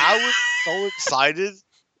 like I was so excited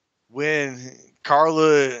when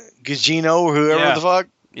Carla Gugino or whoever yeah, the fuck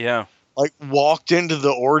yeah, like walked into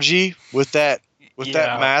the orgy with that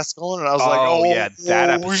yeah. mask on, and I was like, Oh oh, yeah, that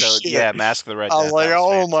episode, shit! yeah, Mask of the Red I was Death, like, that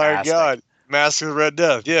was oh my fantastic. god, Mask of the Red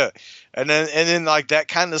Death, yeah. And then like that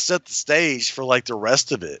kind of set the stage for like the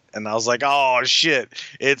rest of it, and I was like, oh shit,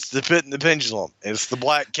 it's the Pit and the Pendulum, it's the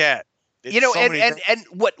Black Cat, You it's know, so many things. and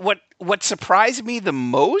what surprised me the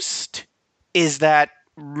most is that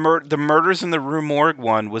the Murders in the Rue Morgue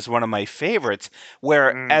one was one of my favorites.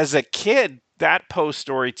 Where Mm, as a kid, that Poe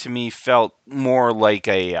story to me felt more like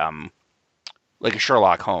a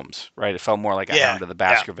Sherlock Holmes, right? It felt more like a yeah, Hound of the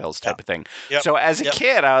yeah, Baskervilles yeah, type of thing. yep, So as a yep.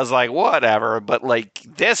 kid, I was like, whatever. But like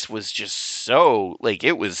this was just so like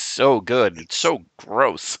it was so good and It's so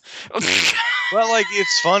gross. well, like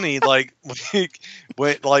it's funny, like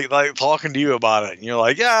when like talking to you about it, and you're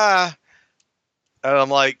like, yeah. And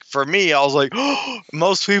I'm like, for me, I was like, oh,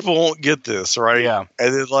 most people won't get this, right? Yeah.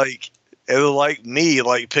 And then me,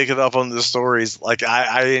 like picking up on the stories, like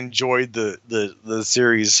I enjoyed the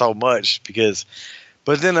series so much because,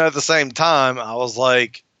 but then at the same time, I was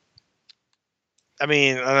like, I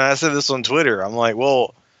mean, and I said this on Twitter, I'm like,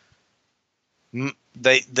 well,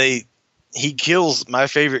 they he kills my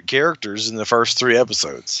favorite characters in the first 3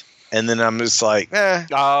 episodes, and then I'm just like,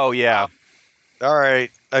 Oh yeah. all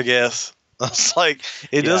right, I guess. It's like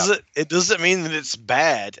Yeah. it doesn't mean that it's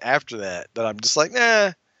bad after that. But I'm just like,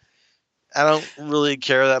 I don't really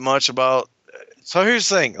care that much about. So here's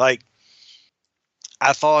the thing, like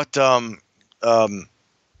I thought, um,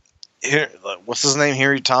 here, what's his name,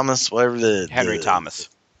 Henry Thomas, whatever Henry Thomas.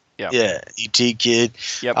 Yeah. yeah, ET kid.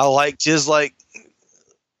 Yep. I liked his like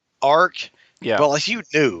arc, Yeah. but like you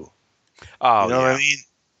knew, Oh you know yeah. what I mean.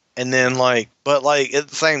 And then like, but like at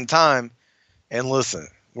the same time, and listen,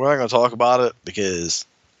 we're not going to talk about it because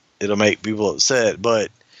it'll make people upset. But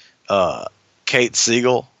Kate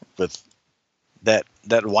Siegel with that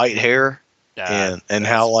white hair and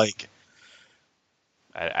how like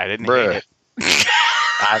I didn't bruh, hate it.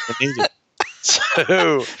 I didn't either.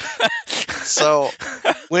 So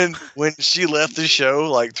when she left the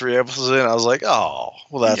show like 3 episodes in, I was like, oh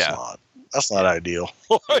well, that's not ideal.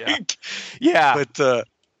 Like, Yeah. but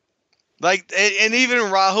like and even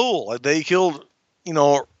Rahul, like they killed,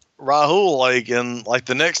 Rahul like in like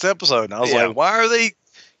the next episode, and I was like, why are they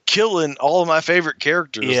killing all of my favorite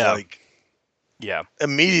characters like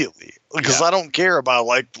immediately? Because I don't care about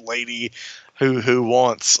like the lady who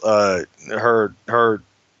wants her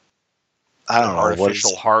I don't know,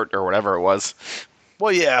 artificial heart or whatever it was.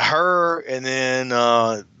 Well, yeah, her, and then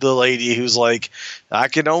the lady who's like, I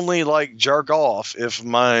can only like jerk off if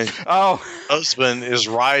my husband is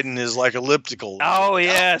riding his like elliptical. Oh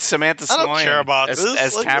yeah, Samantha Sloyan. I don't care about as, this.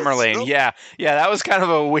 as like, Tamerlane. Yeah, that was kind of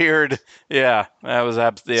a weird. Yeah, that was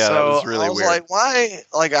that was really I was weird. like, why?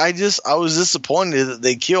 Like, I was disappointed that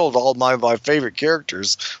they killed all my favorite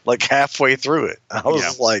characters like halfway through it. I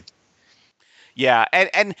was like. Yeah,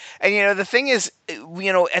 and the thing is,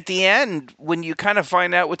 at the end when you kind of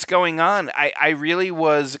find out what's going on, I really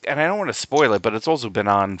was, and I don't want to spoil it, but it's also been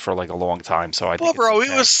on for like a long time, so I think. Well, bro,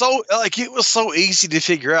 okay. it was so easy to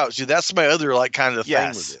figure out. Dude, that's my other like kind of thing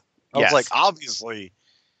with it. I was like, obviously,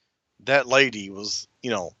 that lady was,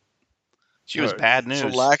 she was bad news,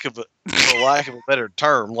 for lack of a better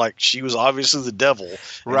term. Like she was obviously the devil,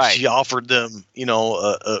 right? She offered them,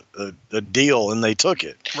 a deal, and they took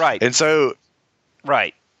it, right? And so.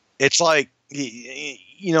 Right. It's like,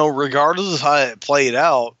 regardless of how it played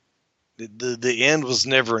out, the end was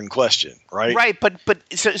never in question, right? Right, but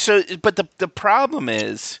the problem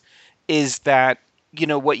is that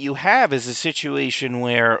what you have is a situation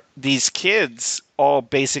where these kids all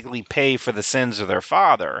basically pay for the sins of their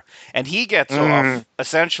father, and he gets off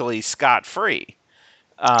essentially scot-free.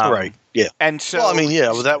 Right. Yeah. And so, well, I mean,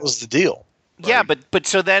 yeah, well, that was the deal. Right? Yeah, but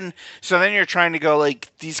so then you're trying to go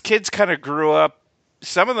like these kids kind of grew up.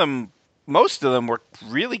 Some of them, most of them, were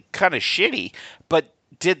really kind of shitty. But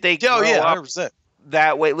did they grow up 100%.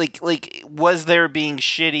 That way? Like, was their being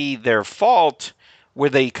shitty their fault? Were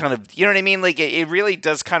they kind of, you know what I mean? Like, it really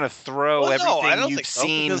does kind of throw everything you've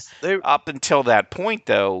seen up until that point,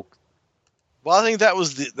 though. Well, I think that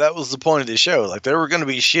was the point of the show. Like, they were going to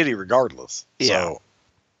be shitty regardless. Yeah.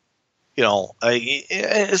 So,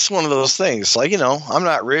 it's one of those things. Like, I'm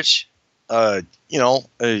not rich. Yeah.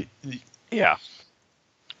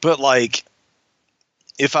 But like,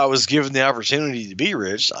 if I was given the opportunity to be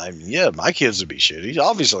rich, my kids would be shitty.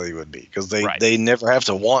 Obviously, they would be because they never have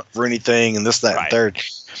to want for anything and this, that, and third.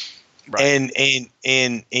 Right.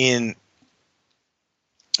 And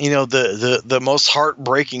you know, the most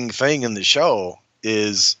heartbreaking thing in the show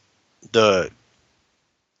is the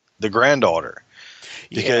granddaughter,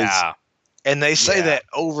 because, Yeah. and they say Yeah. that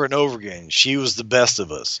over and over again. She was the best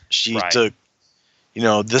of us. She Right. took, you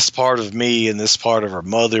know, this part of me and this part of her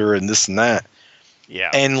mother and this and that.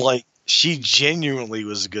 Yeah. And like, she genuinely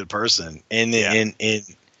was a good person. And Yeah. and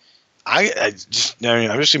I just, I mean,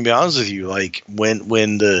 I'm just gonna be honest with you. Like,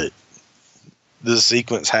 when the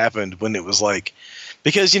sequence happened, when it was like,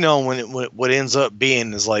 because, you know, when what ends up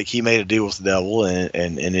being is like, he made a deal with the devil, and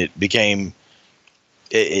it became,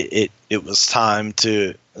 it was time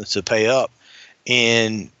to pay up.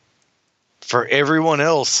 And for everyone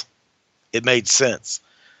else, it made sense.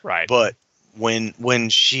 Right. But when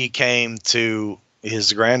she came to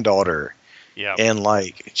his granddaughter Yeah. and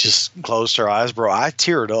like just closed her eyes, bro, I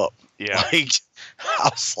teared up. Yeah. Like, I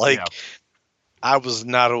was like, Yeah. I was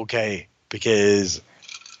not okay, because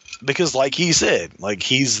like he said, like,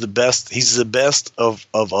 he's the best of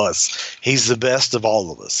us. He's the best of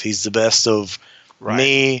all of us. He's the best of Right.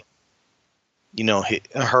 me, you know,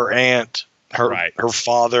 her aunt, Right. her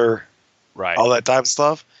father, Right. all that type of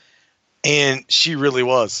stuff. And she really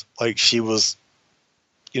was, like, she was,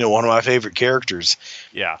 you know, one of my favorite characters,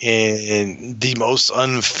 Yeah. and the most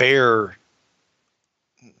unfair,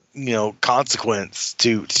 you know, consequence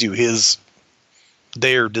to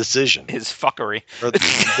their decision, His fuckery. or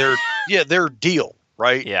their deal,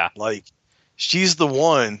 right? Yeah. Like, she's the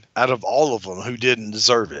one out of all of them who didn't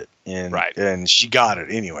deserve it, and Right. and she got it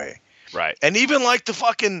anyway. Right. And even like the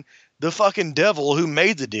fucking devil who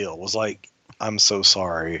made the deal was like, I'm so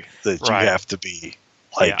sorry that Right. you have to be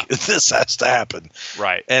like, Yeah. this has to happen.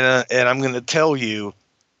 Right. And I'm going to tell you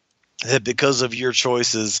that because of your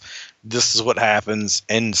choices, this is what happens.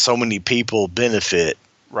 And so many people benefit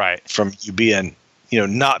Right. from you being, you know,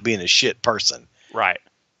 not being a shit person. Right.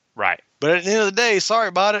 Right. But at the end of the day, sorry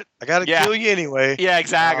about it. I got to Yeah. kill you anyway. Yeah.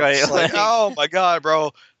 Exactly. It's like, oh my God,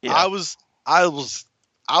 bro. Yeah. I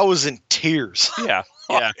was in tears. Yeah.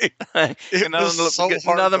 Yeah. Like, it was so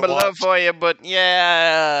hard nothing to but love watch. for you, but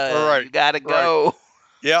yeah, All right, you gotta go.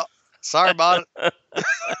 Yeah. Sorry about it.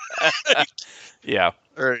 Yeah.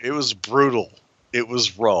 It was brutal. It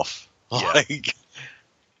was rough. Yeah. Like,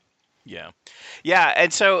 Yeah. Yeah.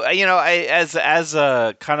 And so, you know, as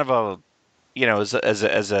a kind of a, you know,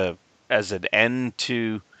 as an end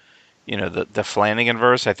to, you know, the Flanagan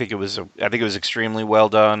verse, I think it was extremely well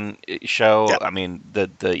done show. yeah. I mean,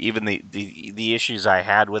 even the issues I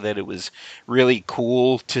had with it, it was really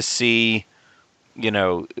cool to see, you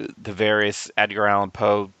know, the various Edgar Allan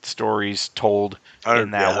Poe stories told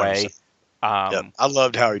in that way. 100%. Yeah, I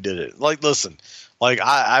loved how he did it. Like, listen, like,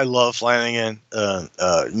 I love Flanagan.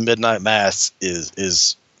 Midnight Mass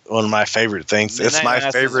is one of my favorite things. It's Midnight my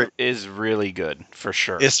Mass favorite. is really good for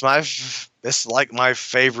sure. It's like my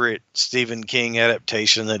favorite Stephen King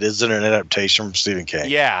adaptation that isn't an adaptation from Stephen King.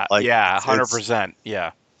 Yeah, like, yeah, 100%.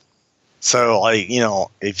 Yeah, So, like, you know,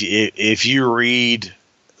 if you read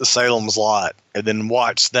Salem's Lot and then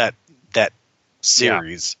watch that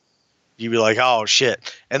series, you'd be like, oh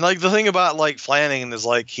shit. And like, the thing about like Flanagan is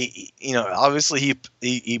like, he, you know, obviously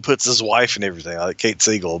he puts his wife and everything, like Kate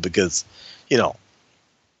Siegel, because, you know,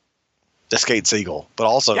 that's Kate Siegel, but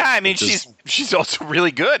also, yeah. I mean, she's also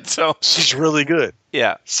really good. So she's really good.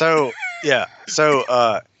 yeah, So yeah.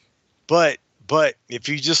 So but if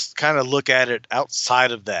you just kind of look at it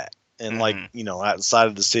outside of that, and like, you know, outside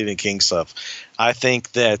of the Stephen King stuff, I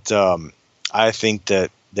think that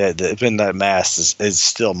that Midnight Mass is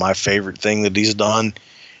still my favorite thing that he's done.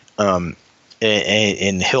 And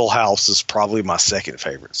Hill House is probably my second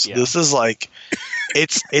favorite. So this is like,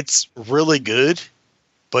 it's really good,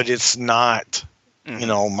 but it's not, you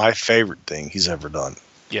know, my favorite thing he's ever done.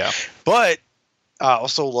 Yeah. But I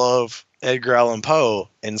also love Edgar Allan Poe,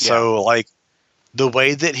 and so like, the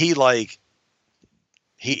way that he like,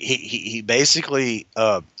 he basically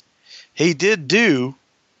he did do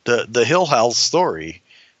the Hill House story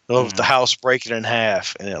of the house breaking in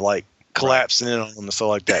half and it like collapsing in on him and stuff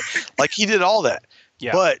like that. Like, he did all that.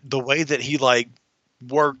 Yeah. But the way that he like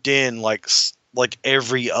worked in like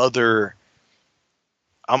every other,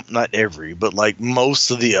 not every, but like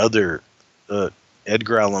most of the other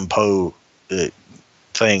Edgar Allan Poe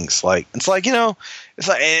things, like, it's like, you know, it's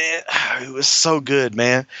like, it was so good,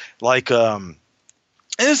 man. Like, and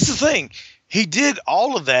it's the thing, he did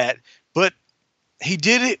all of that, but he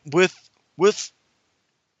did it with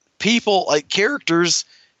people, like characters,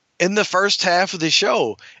 in the first half of the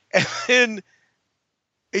show, and then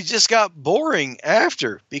it just got boring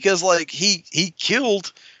after, because like he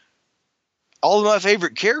killed all of my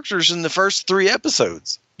favorite characters in the first 3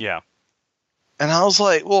 episodes. Yeah. And I was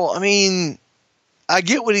like, well, I mean, I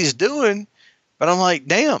get what he's doing, but I'm like,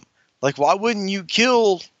 damn, like, why wouldn't you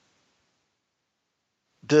kill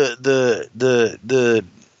the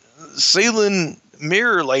ceiling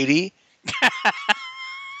mirror lady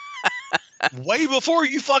way before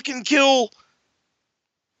you fucking kill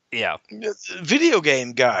Yeah. the video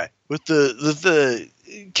game guy with the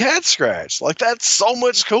cat scratch? Like, that's so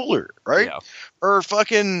much cooler, right? Yeah. Or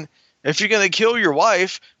fucking, if you're gonna kill your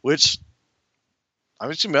wife, which I'm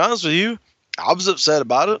just gonna be honest with you, I was upset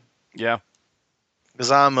about it Yeah.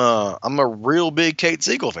 because I'm a real big Kate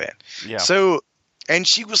Siegel fan. Yeah. So, and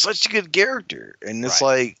she was such a good character, and it's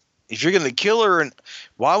Right. like, if you're gonna kill her, and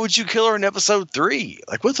why would you kill her in episode 3?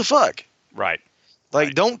 Like, what the fuck? Right. Like,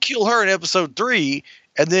 Right. don't kill her in episode 3,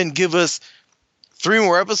 and then give us 3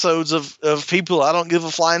 more episodes of people I don't give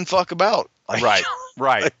a flying fuck about. Like, Right.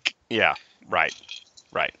 Right. like, Yeah. Right.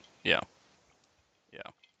 Right. Yeah. Yeah.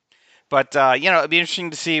 But it'd be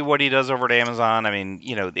interesting to see what he does over at Amazon. I mean,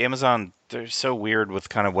 the Amazon, they're so weird with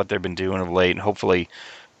kind of what they've been doing of late, and hopefully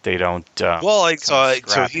they don't well, like, so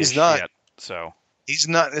scrap he's his not shit. So he's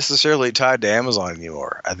not necessarily tied to Amazon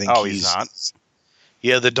anymore. I think he's not.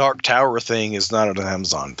 Yeah, the Dark Tower thing is not an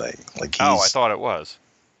Amazon thing. Like, I thought it was.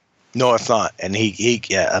 No, it's not. And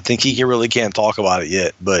I think he really can't talk about it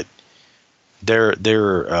yet. But there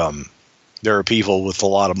are people with a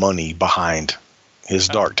lot of money behind his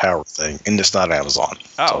Dark Tower thing, and it's not Amazon.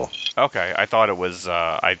 Oh, so. Okay. I thought it was.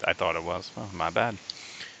 I thought it was. Oh, my bad.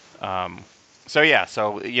 So yeah.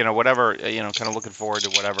 So whatever. Kind of looking forward to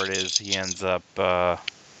whatever it is he ends up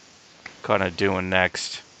kind of doing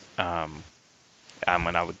next. And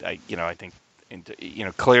I think,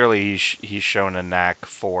 clearly he's shown a knack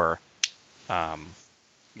for,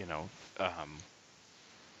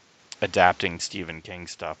 adapting Stephen King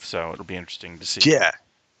stuff. So it'll be interesting to see. Yeah.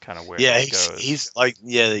 Kind of where it goes. He's like,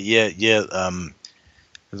 yeah.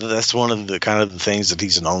 That's one of the kind of the things that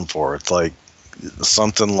he's known for. It's like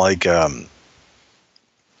something like,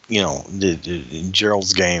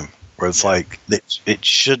 Gerald's Game, where it's like it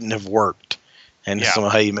shouldn't have worked, and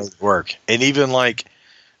somehow you make it work. And even like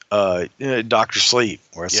Dr. Sleep,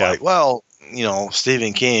 where it's like, well,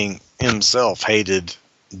 Stephen King himself hated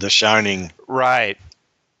The Shining, right?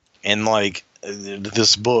 And like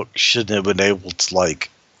this book shouldn't have been able to like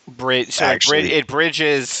it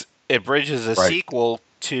bridges a sequel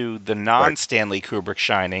to the non-Stanley Kubrick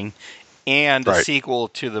Shining, and a sequel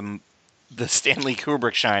to the Stanley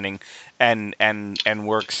Kubrick Shining, and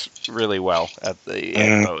works really well at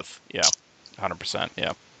both. Yeah, 100%.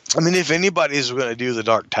 Yeah. I mean, if anybody's going to do the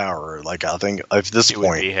Dark Tower, like, I think at this point,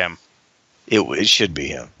 would be him. It should be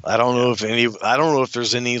him. I don't know if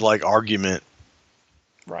there's any like argument,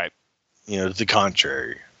 right? To the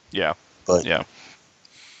contrary. Yeah. But yeah.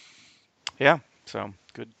 So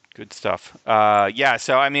good stuff. Yeah.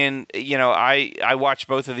 So I mean, I watched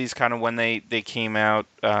both of these kind of when they came out.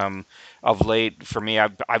 Of late, for me,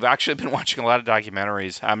 I've actually been watching a lot of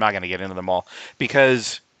documentaries. I'm not going to get into them all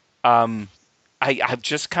because I've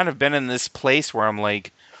just kind of been in this place where I'm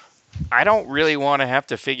like, I don't really want to have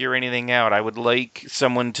to figure anything out. I would like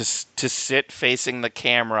someone to sit facing the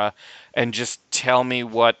camera and just tell me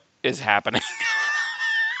what is happening.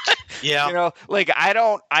 Yeah. Like I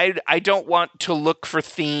don't want to look for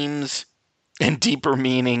themes and deeper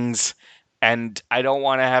meanings, and I don't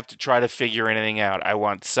want to have to try to figure anything out. I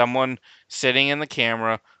want someone sitting in the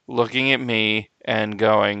camera looking at me and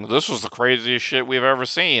going, "This was the craziest shit we've ever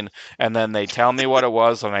seen." And then they tell me what it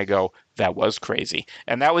was, and I go, "That was crazy."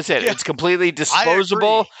 And that was it. Yeah. It's completely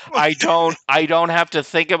disposable. I don't have to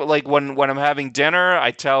think of it. Like when I'm having dinner, I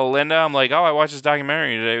tell Linda, I'm like, "Oh, I watched this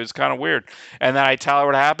documentary today. It was kind of weird." And then I tell her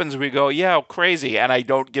what happens. We go, "Yeah, crazy." And I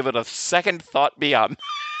don't give it a second thought beyond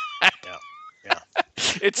that. Yeah.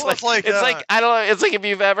 It's like I don't know. It's like if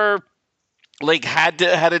you've ever like had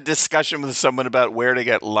a discussion with someone about where to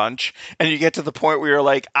get lunch, and you get to the point where you're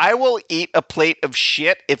like, I will eat a plate of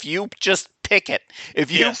shit if you just pick it.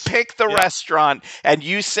 If you pick the restaurant and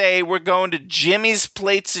you say we're going to Jimmy's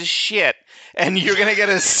Plates of Shit, and you're gonna get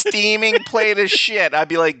a steaming plate of shit, I'd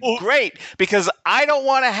be like, great, because I don't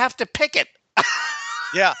want to have to pick it.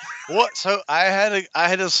 Yeah. What? So I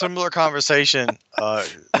had a similar conversation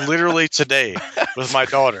literally today with my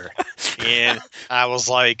daughter, and I was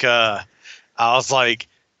like, one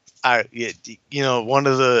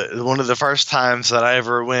of the first times that I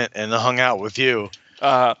ever went and hung out with you,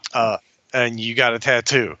 and you got a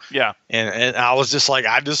tattoo. Yeah. And I was just like,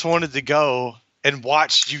 I just wanted to go and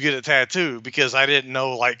watch you get a tattoo because I didn't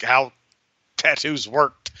know like how tattoos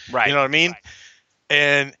worked. Right. You know what I mean? Right.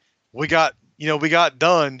 And we got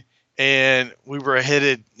done, and we were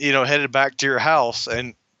headed back to your house,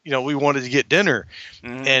 and we wanted to get dinner,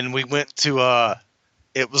 Mhm. and we went to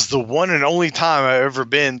it was the one and only time I've ever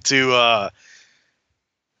been to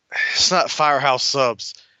it's not Firehouse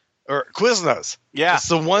Subs or Quiznos. Yeah. It's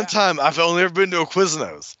the one time I've only ever been to a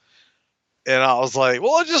Quiznos. And I was like,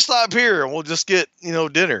 well, I'll just stop here and we'll just get,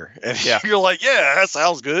 dinner. And Yeah. you're like, yeah, that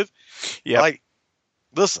sounds good. Yep. Like,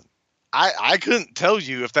 listen, I couldn't tell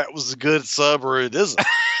you if that was a good sub or it isn't.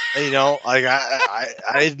 Like I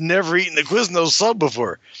had never eaten a Quiznos sub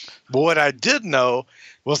before. But what I did know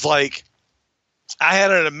was like I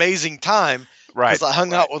had an amazing time Right. because I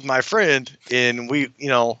hung out with my friend and we,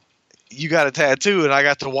 you got a tattoo and I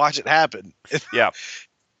got to watch it happen. Yeah.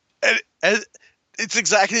 And it's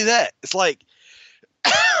exactly that. It's like,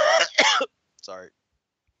 sorry.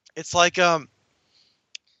 It's like,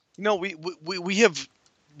 we have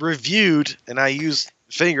reviewed, and I use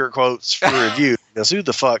finger quotes for review because who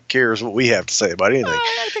the fuck cares what we have to say about anything?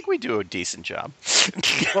 I think we do a decent job.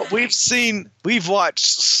 But we've watched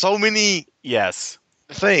so many Yes.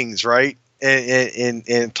 things, right?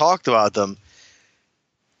 And talked about them.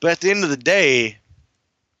 But at the end of the day,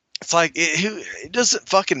 it's like it doesn't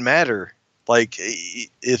fucking matter. Like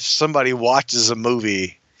if somebody watches a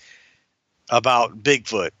movie about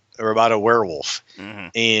Bigfoot or about a werewolf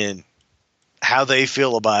and how they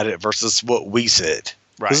feel about it versus what we said,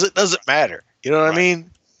 because it doesn't matter. You know what I mean?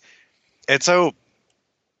 And so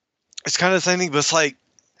it's kind of the same thing, but it's like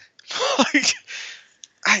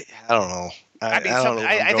I don't know.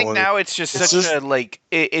 I think now it's just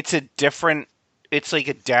it's a different. It's like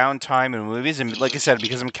a downtime in movies, and like I said,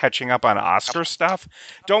 because I'm catching up on Oscar stuff.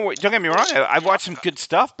 Don't get me wrong. I've watched some good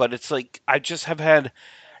stuff, but it's like I just have had,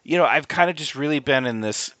 I've kind of just really been in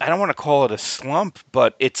this. I don't want to call it a slump,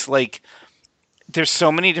 but it's like there's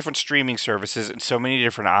so many different streaming services and so many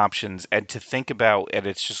different options, and to think about it,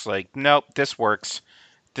 it's just like, nope, this works.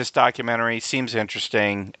 This documentary seems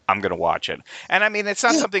interesting. I'm going to watch it. And I mean, it's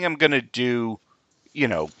not something I'm going to do,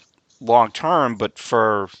 long term, but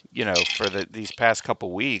for these past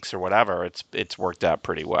couple weeks or whatever, it's worked out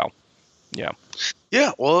pretty well. Yeah.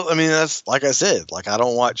 Yeah. Well, I mean, that's like I said, like I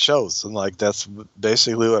don't watch shows, and like that's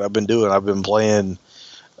basically what I've been doing. I've been playing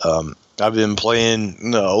older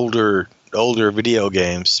video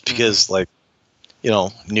games because like,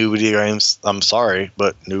 new video games, I'm sorry,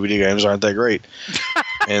 but new video games aren't that great.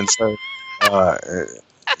 And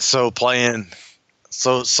so playing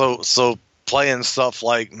stuff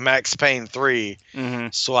like Max Payne 3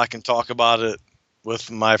 so I can talk about it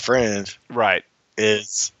with my friend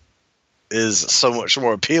is so much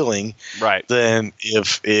more appealing than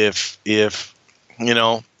if you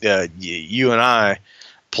and I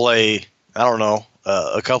play, I don't know,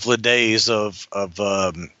 a couple of days of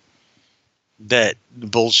that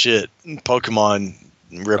bullshit Pokemon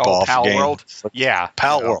ripoff Pal game. World? Yeah.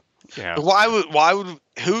 Pal World. Yeah. Why would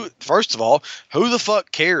first of all, who the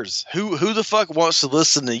fuck cares? Who the fuck wants to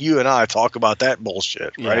listen to you and I talk about that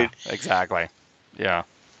bullshit, right? Yeah, exactly. Yeah.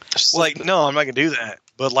 It's like, no, I'm not gonna do that.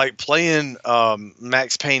 But like playing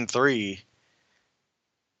Max Payne 3,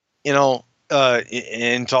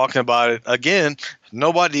 and talking about it again,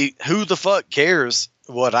 who the fuck cares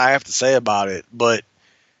what I have to say about it? But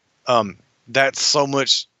that's so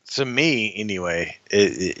much to me anyway.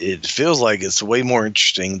 It feels like it's way more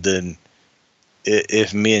interesting than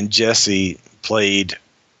if me and Jesse played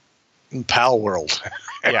Pal World.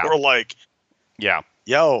 And we're like,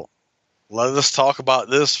 yo, let us talk about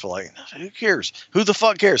this for like, who cares? Who the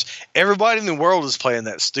fuck cares? Everybody in the world is playing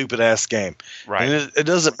that stupid ass game. Right. And it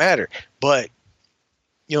doesn't matter. But,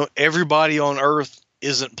 everybody on Earth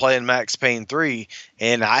isn't playing Max Payne 3,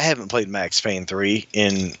 and I haven't played Max Payne 3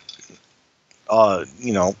 in,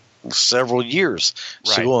 several years.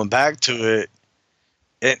 Right. So going back to it,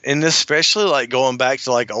 and especially like going back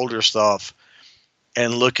to like older stuff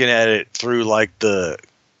and looking at it through like the,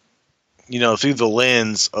 through the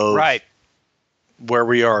lens of where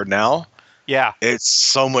we are now. Yeah. It's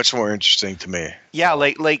so much more interesting to me. Yeah,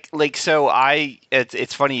 so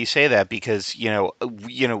it's funny you say that because,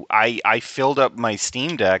 I filled up my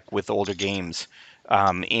Steam Deck with older games.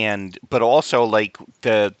 But also like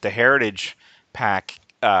the Heritage pack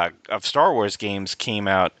of Star Wars games came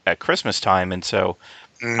out at Christmas time, and so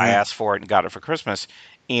I asked for it and got it for Christmas.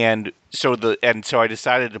 And so I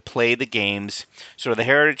decided to play the games. So the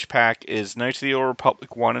Heritage pack is Knights of the Old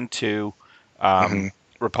Republic 1 and 2,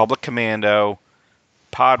 Republic Commando,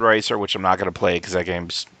 Pod Racer, which I'm not going to play because that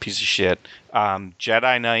game's a piece of shit.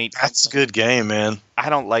 Jedi Knight. That's a good game, man. I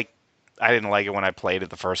didn't like it when I played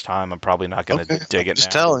it the first time. I'm probably not going to dig it now.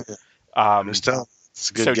 Just telling you.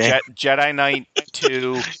 It's a good game. Jedi Knight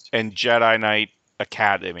 2 and Jedi Knight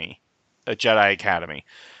Academy. Jedi Academy.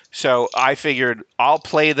 So I figured I'll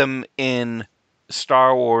play them in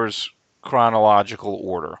Star Wars chronological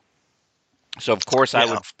order. So of course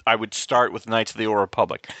Yeah. I would start with Knights of the Old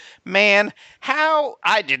Republic. Man, how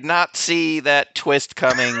I did not see that twist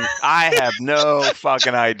coming. I have no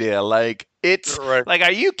fucking idea. Like it's Right. like,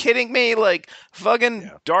 are you kidding me? Like fucking Yeah.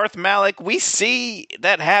 Darth Malik, we see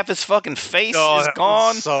that half his fucking face Oh, is that was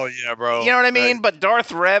gone. so yeah, You bro. know what I That mean? But Darth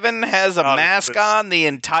Revan has a solid mask twist. on the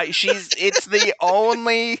entire. It's the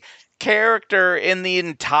only character in the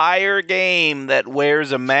entire game that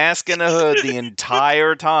wears a mask and a hood the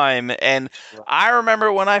entire time. And I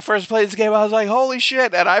remember when I first played this game, I was like, "Holy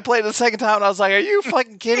shit!" And I played it the second time, and I was like, "Are you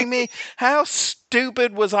fucking kidding me? How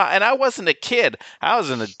stupid was I?" And I wasn't a kid; I was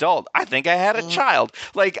an adult. I think I had a Mhm. child.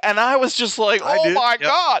 Like, and I was just like, I "Oh did. my Yep.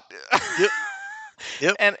 god!" Yep.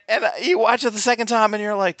 Yep. And you watch it the second time and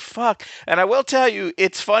you're like, fuck. And I will tell you,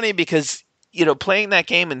 it's funny because, playing that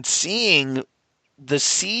game and seeing the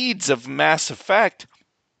seeds of Mass Effect,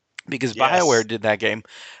 because BioWare Yes. did that game,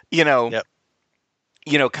 you know,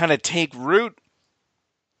 Yep. kind of take root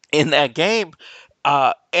in that game.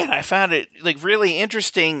 And I found it like really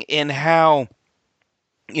interesting in how,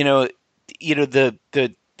 you know,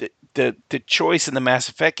 the choice in the Mass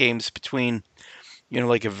Effect games between,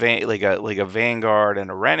 like like a Vanguard and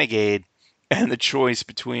a Renegade, and the choice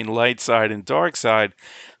between light side and dark side.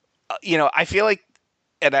 I feel like,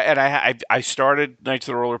 I started Knights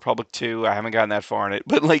of the Old Republic 2. I haven't gotten that far in it,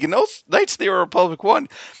 but like in those Knights of the Old Republic 1,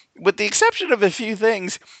 with the exception of a few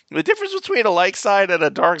things, the difference between a light side and a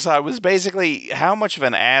dark side was basically how much of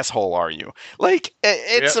an asshole are you? Like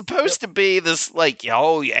it's Yep. Yep. supposed to be this like,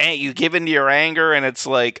 oh yeah, you give into your anger, and it's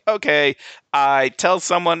like, okay, I tell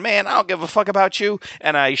someone, man, I don't give a fuck about you,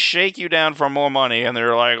 and I shake you down for more money, and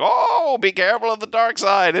they're like, oh, be careful of the dark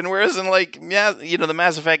side. And whereas in like, yeah, the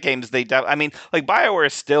Mass Effect games, I mean, like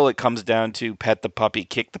BioWare, still it comes down to pet the puppy,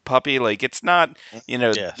 kick the puppy. Like it's not,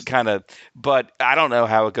 Yes. kind of. But I don't know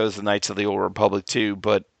how it goes the Knights of the Old Republic too.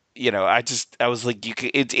 But I was like,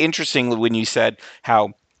 it's interesting when you said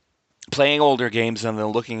how playing older games and then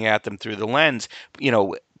looking at them through the lens,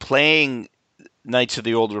 playing Knights of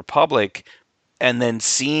the Old Republic and then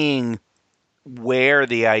seeing where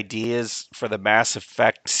the ideas for the Mass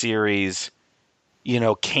Effect series,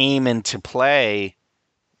 came into play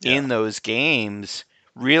Yeah. in those games.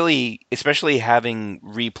 Really, especially having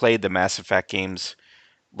replayed the Mass Effect games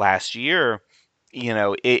last year,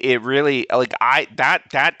 it really, like,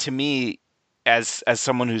 that to me, as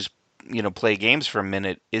someone who's played games for a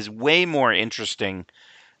minute, is way more interesting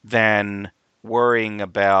than worrying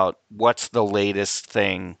about what's the latest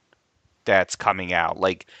thing that's coming out.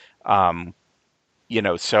 Like, um,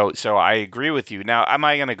 so I agree with you. Now, am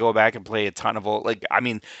I going to go back and play a ton of old? Like, I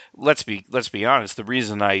mean, let's be honest. The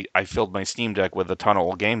reason I filled my Steam Deck with a ton of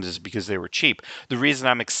old games is because they were cheap. The reason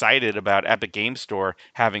I'm excited about Epic Game Store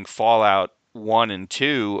having Fallout 1 and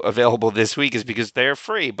 2 available this week is because they're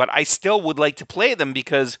free. But I still would like to play them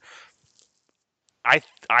because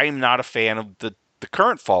I'm not a fan of the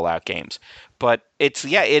current Fallout games. But it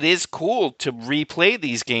is cool to replay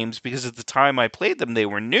these games because at the time I played them, they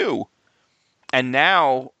were new, and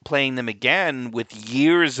now playing them again with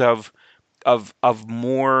years of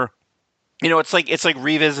more, it's like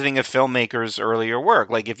revisiting a filmmaker's earlier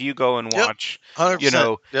work. Like if you go and Yep. watch,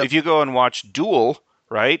 100%. Yep. if you go and watch Duel,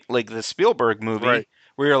 right, like the Spielberg movie, Right.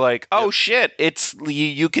 where you're like, oh Yep. shit,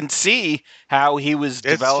 you can see how he was It's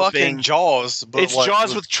fucking developing. Jaws, but It's like Jaws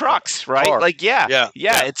with with trucks, right? car. Like, yeah, Yeah.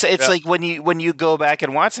 yeah. Yeah. It's Yeah. like when you go back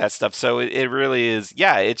and watch that stuff. So it really is.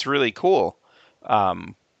 Yeah, it's really cool.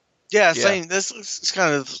 Um, Yeah. yeah, Same. This is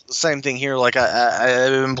kind of the same thing here. Like I've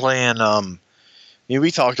been playing.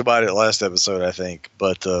 We talked about it last episode, I think,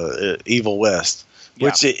 but Evil West, yeah,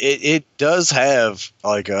 which it does have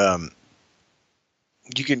like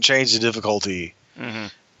you can change the difficulty hmm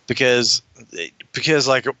because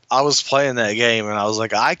like I was playing that game and I was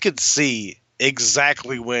like I could see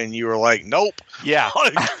exactly when you were like nope, yeah,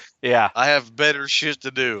 like, yeah, I have better shit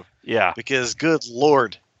to do yeah. because good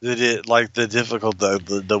lord did it like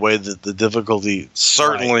the way that the difficulty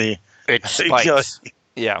certainly It spikes.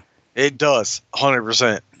 Yeah, it does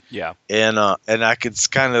 100%. yeah. And I could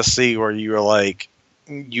kind of see where you were like,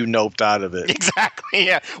 you noped out of it. Exactly.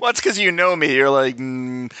 Yeah. Well, it's because you know me. You're like,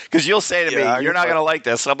 because you'll say to Yeah, me, "You're not gonna like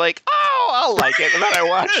this." I'm like, "Oh, I'll like it." And then I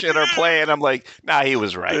watch it or play it. I'm like, "Nah, he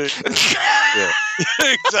was right." Yeah,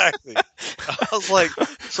 exactly. I was like,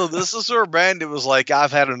 so this is where Brandon was like,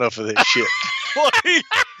 I've had enough of this shit. Like,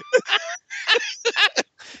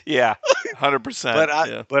 Yeah,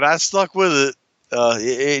 100%. but I stuck with it.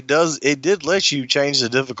 It did let you change the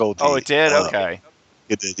difficulty. Oh, it did. Okay.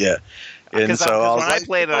 It did, yeah. And Because so I when was I like, you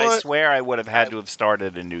played it, know I what? swear I would have had to have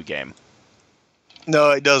started a new game.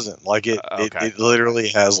 No, it doesn't. Like Okay. it literally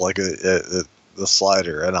has like the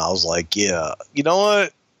slider, and I was like, yeah, you know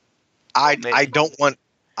what? I don't want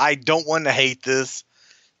to hate this.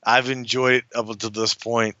 I've enjoyed it up until this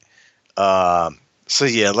point. So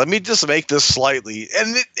yeah, let me just make this slightly,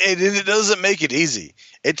 and it doesn't make it easy.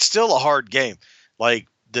 It's still a hard game. Like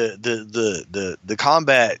the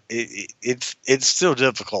combat, it's still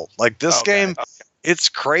difficult. Like this Okay. game, it's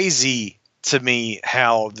crazy to me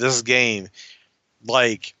how this game,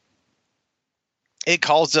 like, it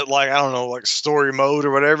calls it, like, I don't know, like story mode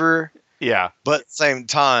or whatever, Yeah. but at the same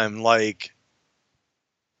time, like,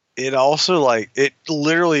 it also, like, it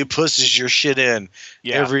literally pushes your shit in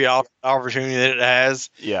Yeah. every opportunity that it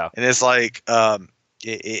has. Yeah. And it's like,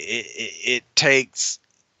 it takes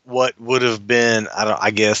what would have been,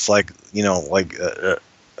 I guess, like, you know, like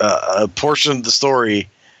a portion of the story,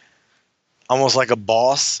 almost like a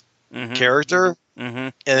boss Mm-hmm. character, Mm-hmm.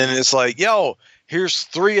 and then it's like, yo, here's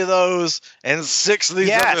 3 of those and 6 of these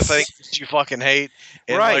other Yes. things that you fucking hate,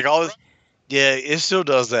 and Right. like all this. Yeah, it still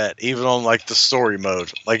does that, even on like the story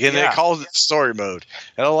mode. Like, and Yeah. it calls it story mode,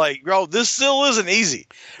 and I'm like, bro, this still isn't easy.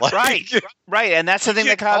 Like, Right, and that's the thing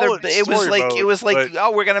you that can't call it it was story like mode, but-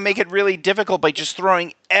 oh, we're gonna make it really difficult by just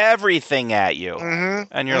throwing everything at you,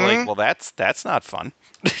 and you're like, well, that's not fun.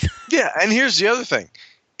 Yeah, and here's the other thing.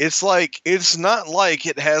 It's like, it's not like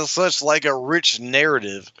it has such like a rich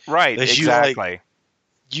narrative. Right, that exactly.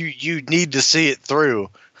 You need to see it through.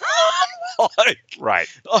 Right.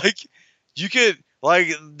 Like, you could,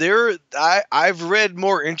 like, I've read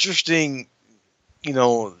more interesting, you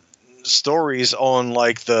know, stories on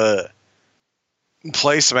like the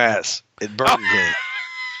placemats at Burger King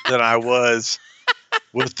than I was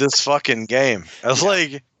with this fucking game. I was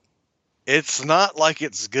like, it's not like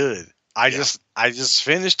it's good. I just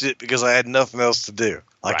finished it because I had nothing else to do.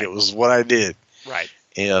 Like, Right. it was what I did. Right.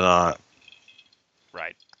 And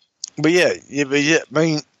Right. but yeah, I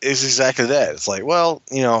mean, it's exactly that. It's like, well,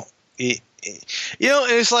 you know, and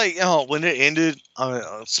it's like, you know, when it ended.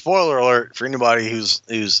 Spoiler alert for anybody who's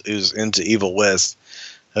into Evil West.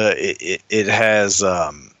 It has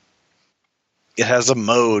a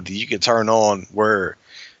mode you can turn on where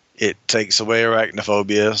it takes away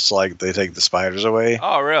arachnophobia. So, like, they take the spiders away.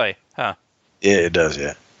 Oh, really? Huh. Yeah, it does.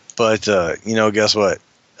 Yeah, but you know, guess what?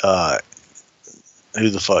 Who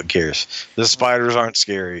the fuck cares? The spiders aren't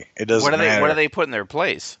scary. It doesn't matter. What do they put in their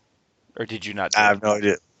place? Or did you not do I it? have no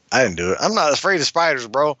idea. I didn't do it. I'm not afraid of spiders,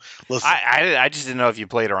 bro. Listen, I just didn't know if you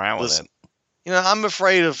played around with it. you know, I'm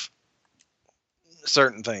afraid of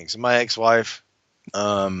certain things. My ex-wife,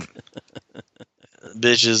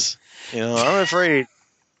 bitches. You know, I'm afraid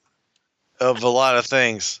of a lot of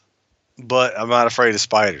things, but I'm not afraid of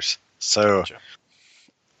spiders. So Gotcha.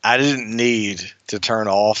 I didn't need to turn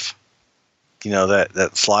off, you know,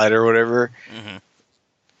 that slider or whatever. Mm-hmm.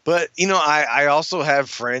 But, you know, I also have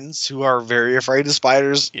friends who are very afraid of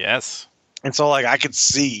spiders. Yes. And so, like, I could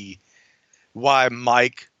see why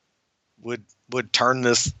Mike would turn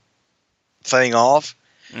this thing off.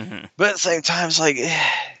 Mm-hmm. But at the same time, it's like,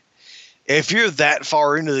 if you're that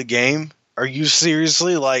far into the game, are you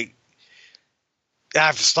seriously like, I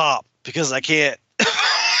have to stop because I can't?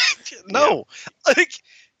 No, like,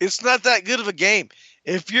 it's not that good of a game.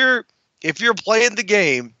 If you're playing the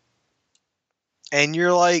game and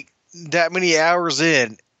you're like that many hours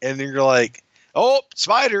in, and then you're like, oh,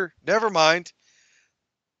 spider, never mind.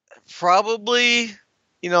 Probably,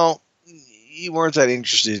 you know, you weren't that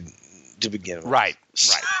interested to begin with. Right.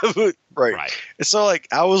 Right. Right. And so, like,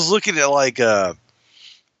 I was looking at, like, because,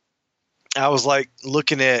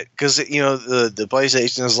 you know, the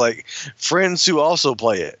PlayStation is like friends who also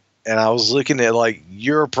play it. And I was looking at, like,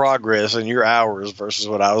 your progress and your hours versus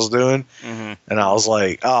what I was doing. Mm-hmm. And I was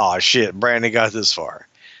like, oh, shit, Brandon got this far.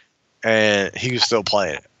 And he was still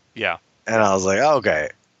playing it. Yeah. And I was like, okay.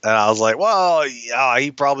 And I was like, well, yeah,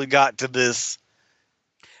 he probably got to this.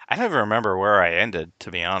 I don't even remember where I ended,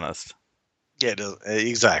 to be honest. Yeah,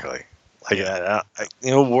 exactly. Like,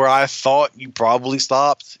 you know, where I thought you probably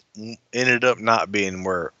stopped ended up not being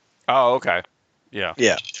where. Oh, okay. Yeah.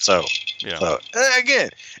 Yeah. So, Yeah. so again,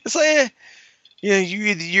 it's like, you know,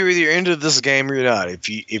 you're either into this game or you're not.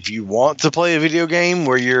 If you want to play a video game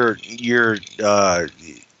where you're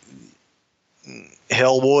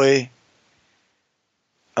Hellboy,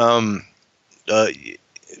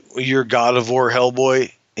 you're God of War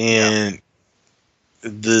Hellboy, and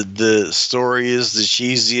the story is the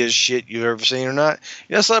cheesiest shit you've ever seen or not,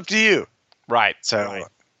 that's up to you. Right. So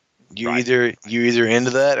you either into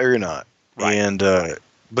that or you're not. Right. And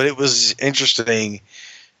but it was interesting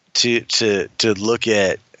to look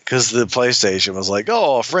at, because the PlayStation was like,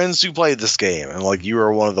 oh, friends who played this game, and like you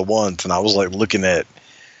were one of the ones, and I was like looking at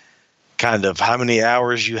kind of how many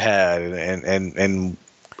hours you had and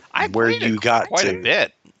I where played it you got quite a to.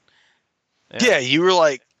 bit. Yeah, you were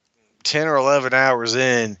like 10 or 11 hours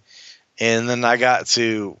in, and then I got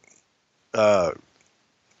to uh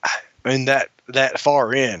that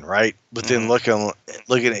far in, right? But then looking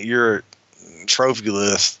at your trophy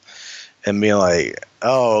list and being like,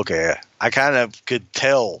 oh, okay, I kind of could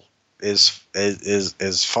tell as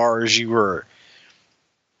far as you were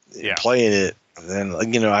playing it. And then, like,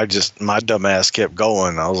 my dumb ass kept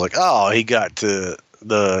going. I was like, oh, he got to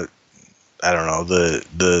the, I don't know,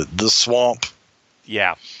 the swamp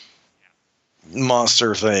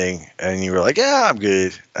monster thing, and you were like, yeah, I'm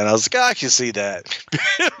good. And I was like, I can see that.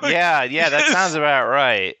 Yeah, that sounds about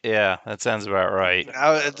right. Yeah, that sounds about right.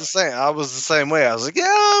 I was the same way. I was like, yeah,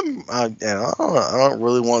 I don't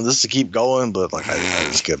really want this to keep going, but like, I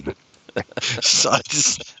just kept it. So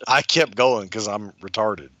I kept going because I'm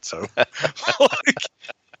retarded. So,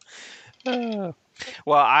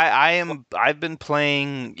 well, I've been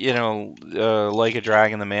playing, Like a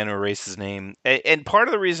Dragon, the Man Who Erased His Name, and part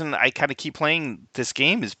of the reason I kind of keep playing this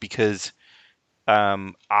game is because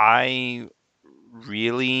I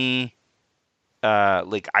really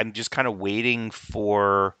like I'm just kind of waiting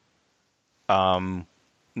for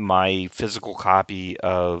my physical copy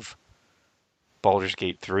of Baldur's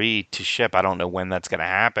Gate 3 to ship. I don't know when that's going to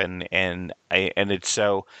happen, and it's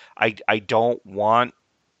so I don't want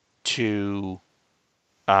to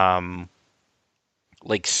um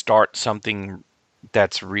like start something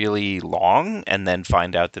that's really long and then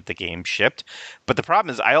find out that the game shipped. But the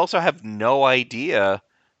problem is I also have no idea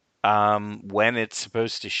when it's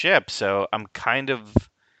supposed to ship. So I'm kind of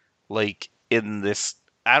like in this.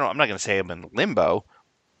 I'm not going to say I'm in limbo,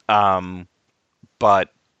 um,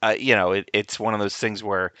 but it's one of those things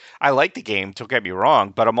where I like the game. Don't get me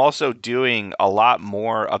wrong, but I'm also doing a lot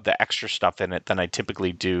more of the extra stuff in it than I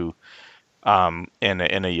typically do in a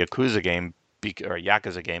Yakuza game. Or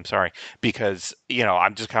Yakuza game, sorry, because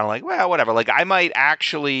I'm just kind of like, well, whatever. Like I might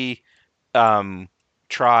actually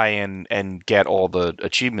try and get all the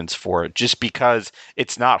achievements for it, just because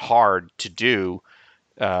it's not hard to do.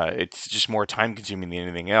 It's just more time consuming than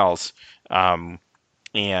anything else.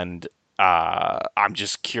 And I'm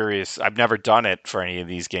just curious. I've never done it for any of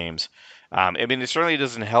these games. I mean, it certainly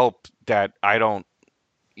doesn't help that I don't,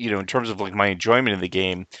 in terms of like my enjoyment of the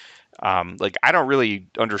game. Like I don't really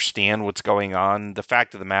understand what's going on. The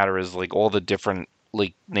fact of the matter is, like, all the different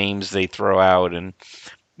like names they throw out and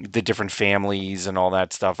the different families and all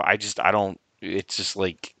that stuff. I don't. It's just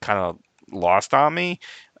like kind of lost on me.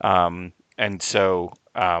 And so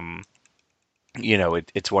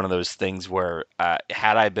it's one of those things where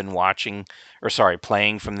had I been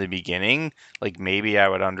playing from the beginning, like maybe I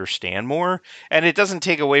would understand more. And it doesn't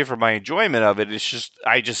take away from my enjoyment of it. It's just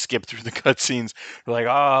I just skip through the cutscenes. Like,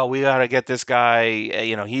 oh, we gotta get this guy.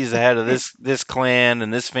 He's the head of this clan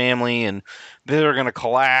and this family, and they're gonna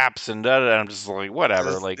collapse. And da, da, da. I'm just like,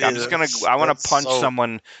 whatever. Like, I want to punch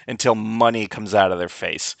someone until money comes out of their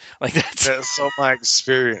face. Like that's so my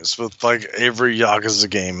experience with like every Yakuza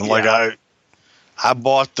game. Like I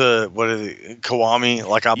bought Kiwami,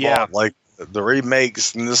 like I bought like the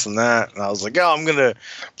remakes and this and that, and I was like, oh, I'm gonna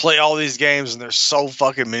play all these games, and there's so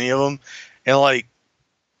fucking many of them, and like,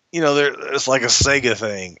 it's like a Sega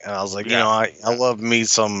thing, and I was like, I love me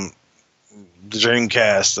some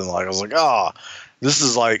Dreamcast, and like I was like, oh, this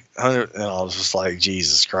is like 100, and I was just like,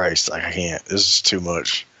 Jesus Christ, like I can't, this is too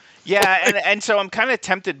much. Yeah, and so I'm kind of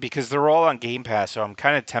tempted because they're all on Game Pass, so I'm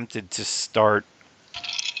kind of tempted to start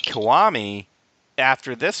Kiwami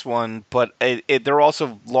after this one, but they're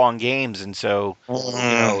also long games, and so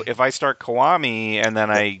if I start Kiwami and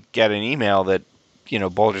then I get an email that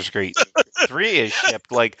Baldur's Gate 3 is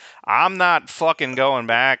shipped, like I'm not fucking going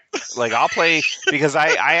back. Like I'll play because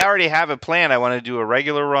I already have a plan. I want to do a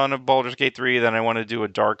regular run of Baldur's Gate 3, then I want to do a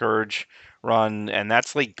Dark Urge run, and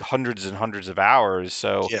that's like hundreds and hundreds of hours.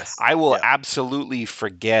 So I will absolutely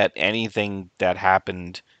forget anything that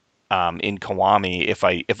happened in Kiwami if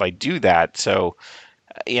I do that. So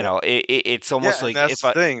it's almost like that's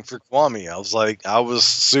the thing for Kiwami. I was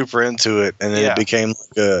super into it, and then it became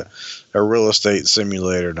like a real estate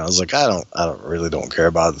simulator, and I was like, I don't care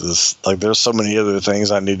about this. Like, there's so many other things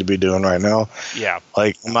I need to be doing right now. Yeah.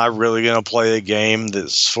 Like, am I really gonna play a game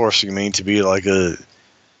that's forcing me to be like a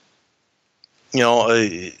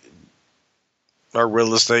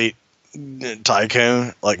real estate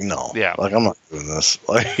tycoon? Like, no. Yeah. Like, I'm not doing this.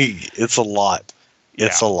 Like, it's a lot.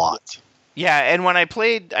 It's a lot. Yeah, and when I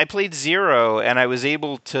played Zero, and I was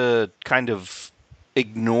able to kind of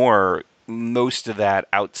ignore most of that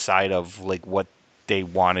outside of like what they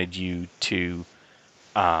wanted you to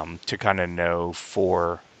kind of know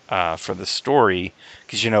for the story,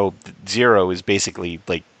 because Zero is basically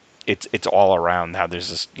like it's all around how there's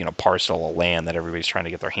this parcel of land that everybody's trying to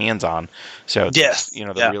get their hands on. So there's Yes.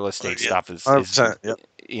 the Yeah. real estate Yeah. stuff is 100%. Yep.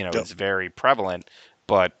 Yep. is very prevalent,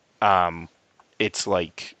 but it's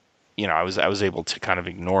like I was able to kind of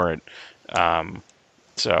ignore it. Um,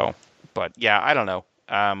 so, but yeah, I don't know.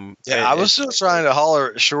 Yeah. I was still trying to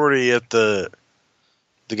holler at Shorty at the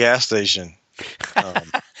gas station.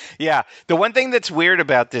 Yeah, the one thing that's weird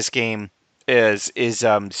about this game is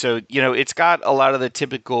so it's got a lot of the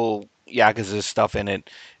typical Yakuza stuff in it,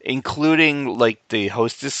 including like the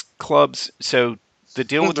hostess clubs. So the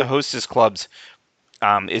deal with the hostess clubs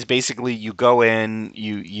is basically you go in,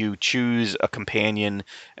 you choose a companion,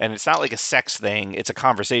 and it's not like a sex thing; it's a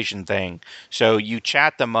conversation thing. So you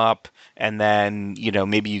chat them up, and then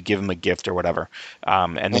maybe you give them a gift or whatever,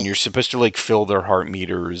 and then you're supposed to like fill their heart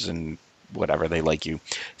meters and whatever they like you.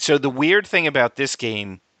 So the weird thing about this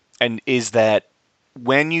game, and is that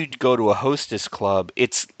when you go to a hostess club,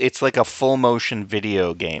 it's like a full motion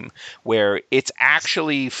video game where it's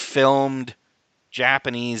actually filmed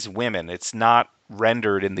Japanese women. It's not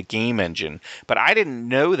rendered in the game engine. But I didn't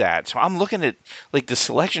know that. So I'm looking at like the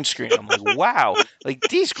selection screen. I'm like, wow, like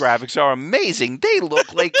these graphics are amazing. They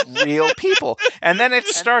look like real people. And then it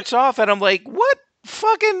starts off and I'm like, what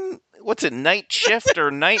fucking what's it, night shift or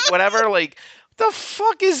night whatever? Like the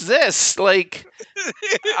fuck is this? Like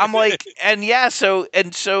I'm like, and yeah, so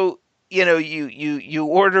you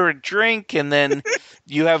order a drink and then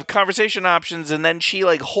you have conversation options, and then she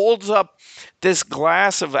like holds up this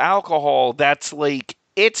glass of alcohol that's like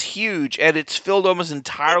it's huge and it's filled almost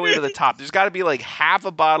entirely to the top. There's got to be like half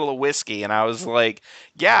a bottle of whiskey, and I was like,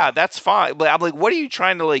 yeah, that's fine. But I'm like, what are you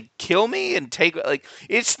trying to like kill me and take? Like,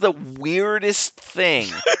 it's the weirdest thing.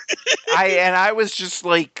 I was just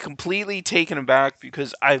like completely taken aback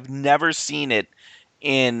because I've never seen it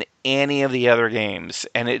in any of the other games,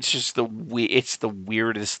 and it's just it's the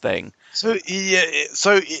weirdest thing. So yeah,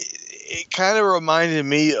 it kind of reminded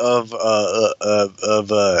me of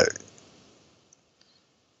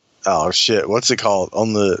oh shit, what's it called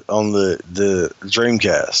on the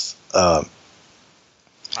Dreamcast?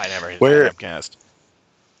 I never hit Where Dreamcast.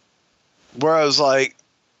 where I was like,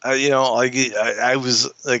 like I was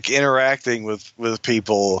like interacting with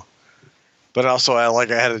people, but also I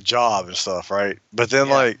had a job and stuff, right? But then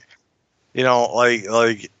Yeah. like,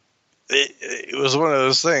 it was one of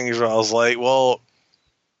those things where I was like, well,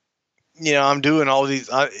 I'm doing all these.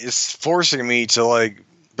 It's forcing me to like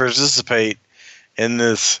participate in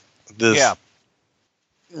this Yeah.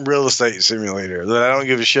 real estate simulator that I don't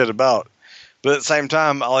give a shit about. But at the same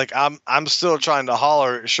time, I'm still trying to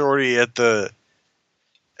holler at Shorty at the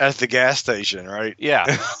gas station, right? Yeah.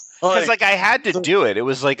 Because like I had to do it. It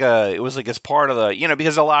was like as part of the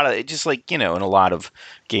because a lot of it just like in a lot of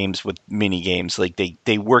games with mini games, like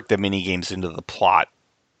they work the mini games into the plot,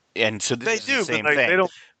 and so this they is do, the same but thing. they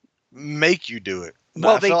don't make you do it.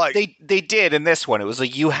 Well, I feel like they did in this one. It was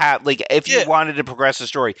like you had like if you Yeah. wanted to progress the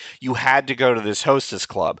story, you had to go to this hostess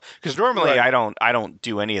club. Because normally Right. I don't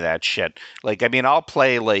do any of that shit. Like I mean, I'll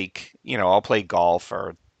play like I'll play golf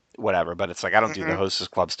or whatever, but it's like I don't do the Mhm. hostess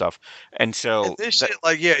club stuff. And And so this shit,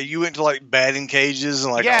 you went to like batting cages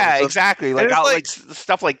and like all yeah, this stuff. exactly. And Like it's I'll like,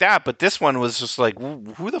 stuff like that. But this one was just like,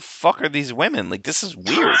 who the fuck are these women? Like this is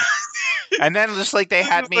weird. And then just like they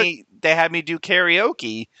had me do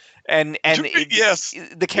karaoke, and yes,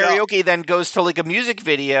 the karaoke then goes to like a music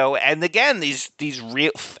video, and again these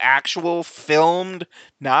real actual filmed,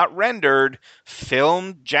 not rendered,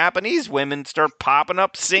 filmed Japanese women start popping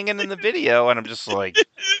up singing in the video, and I'm just like,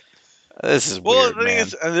 this is well, weird, man.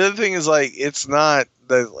 the other thing is like it's not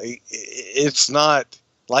that like it's not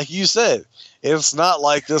like you said. It's not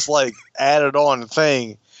like this like added on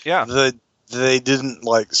thing Yeah. that they didn't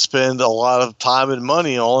like spend a lot of time and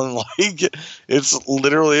money on. Like it's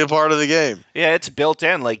literally a part of the game. Yeah, it's built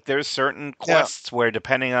in. Like there's certain Yeah. quests where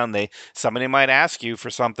depending on somebody might ask you for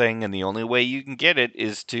something and the only way you can get it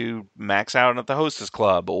is to max out at the hostess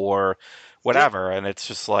club or whatever. And it's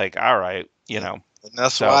just like, all right, And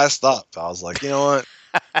that's So why I stopped. I was like, you know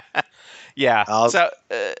what? yeah. I'll, So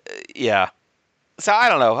yeah. So I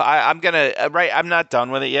don't know. I'm gonna I'm not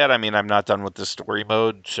done with it yet. I mean, I'm not done with the story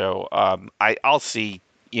mode. So I'll see.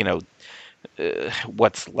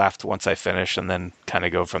 What's left once I finish, and then kind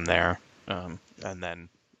of go from there. And then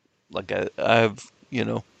like I've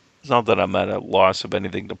it's not that I'm at a loss of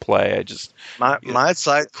anything to play. I just my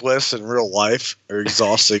side quests in real life are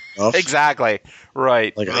exhausting enough. exactly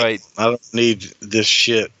right. Like Right. I don't need this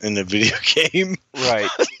shit in the video game.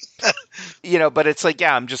 Right. But it's like,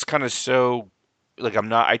 yeah, I'm just kind of so like I'm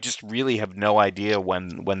not. I just really have no idea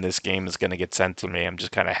when this game is going to get sent to me. I'm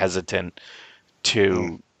just kind of hesitant Mm.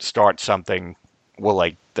 to start something. Well,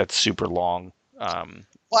 like that's super long. Um,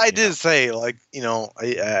 Well, I you know, did say, like,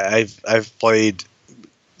 I've played,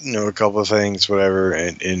 a couple of things, whatever,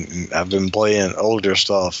 and I've been playing older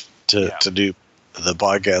stuff to yeah, to do the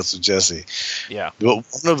podcast with Jesse. yeah. But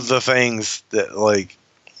one of the things that, like,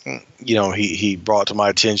 he brought to my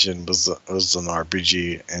attention was an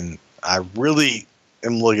RPG, and I really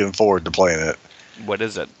am looking forward to playing it. What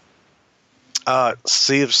is it?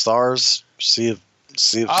 Sea of Stars, Sea of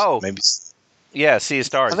Oh, maybe. yeah, Sea of I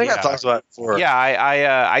Stars. think I Yeah, talked about it before. yeah.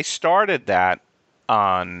 I started that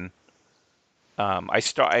on. I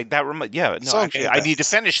start I, that rem- Yeah, no, It's on actually, Game I need to Pass.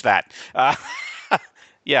 finish that. Yeah,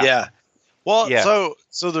 Yeah. Well, yeah. so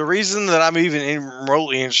the reason that I'm even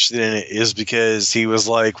remotely interested in it is because he was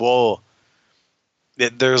like, well,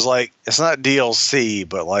 there's like, it's not DLC,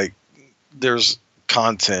 but like there's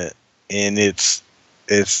content, and it's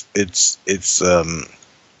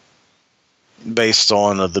based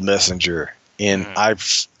on the Messenger, and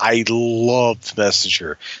Mhm. I loved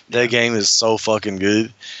Messenger. That Yeah, game is so fucking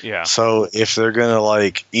good. yeah. So if they're gonna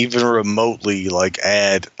like even remotely like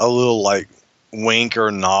add a little like wink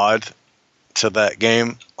or nod to that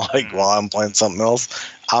game, like Mhm. while I'm playing something else,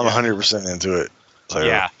 I'm Yeah, 100% into it. So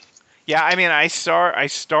yeah, yeah. I mean, I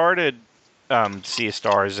started Sea of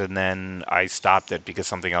Stars, and then I stopped it because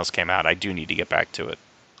something else came out. I do need to get back to it.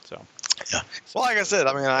 So, yeah. Well, so like I said,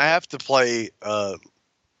 I mean, I have to play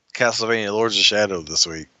Castlevania Lords of Shadow this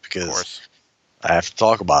week of because course, I have to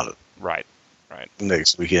talk about it right, right.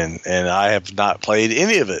 next weekend, and I have not played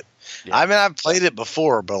any of it. Yeah, I mean, I've played it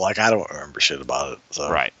before, but like I don't remember shit about it. So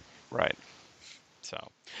right, right. So,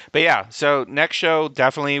 but yeah, so next show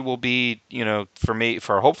definitely will be, for me,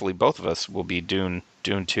 for hopefully both of us, will be Dune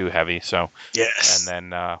 2 heavy. So, and yes,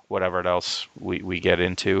 then whatever else we get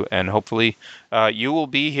into, and hopefully you will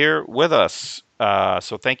be here with us.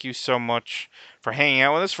 So thank you so much for hanging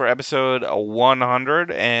out with us for episode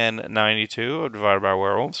 192 of Divided by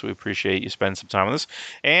Werewolves. We appreciate you spending some time with us,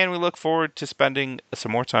 and we look forward to spending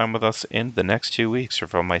some more time with us in the next 2 weeks. So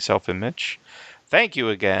from myself and Mitch, thank you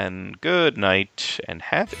again. Good night, and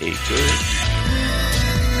have a good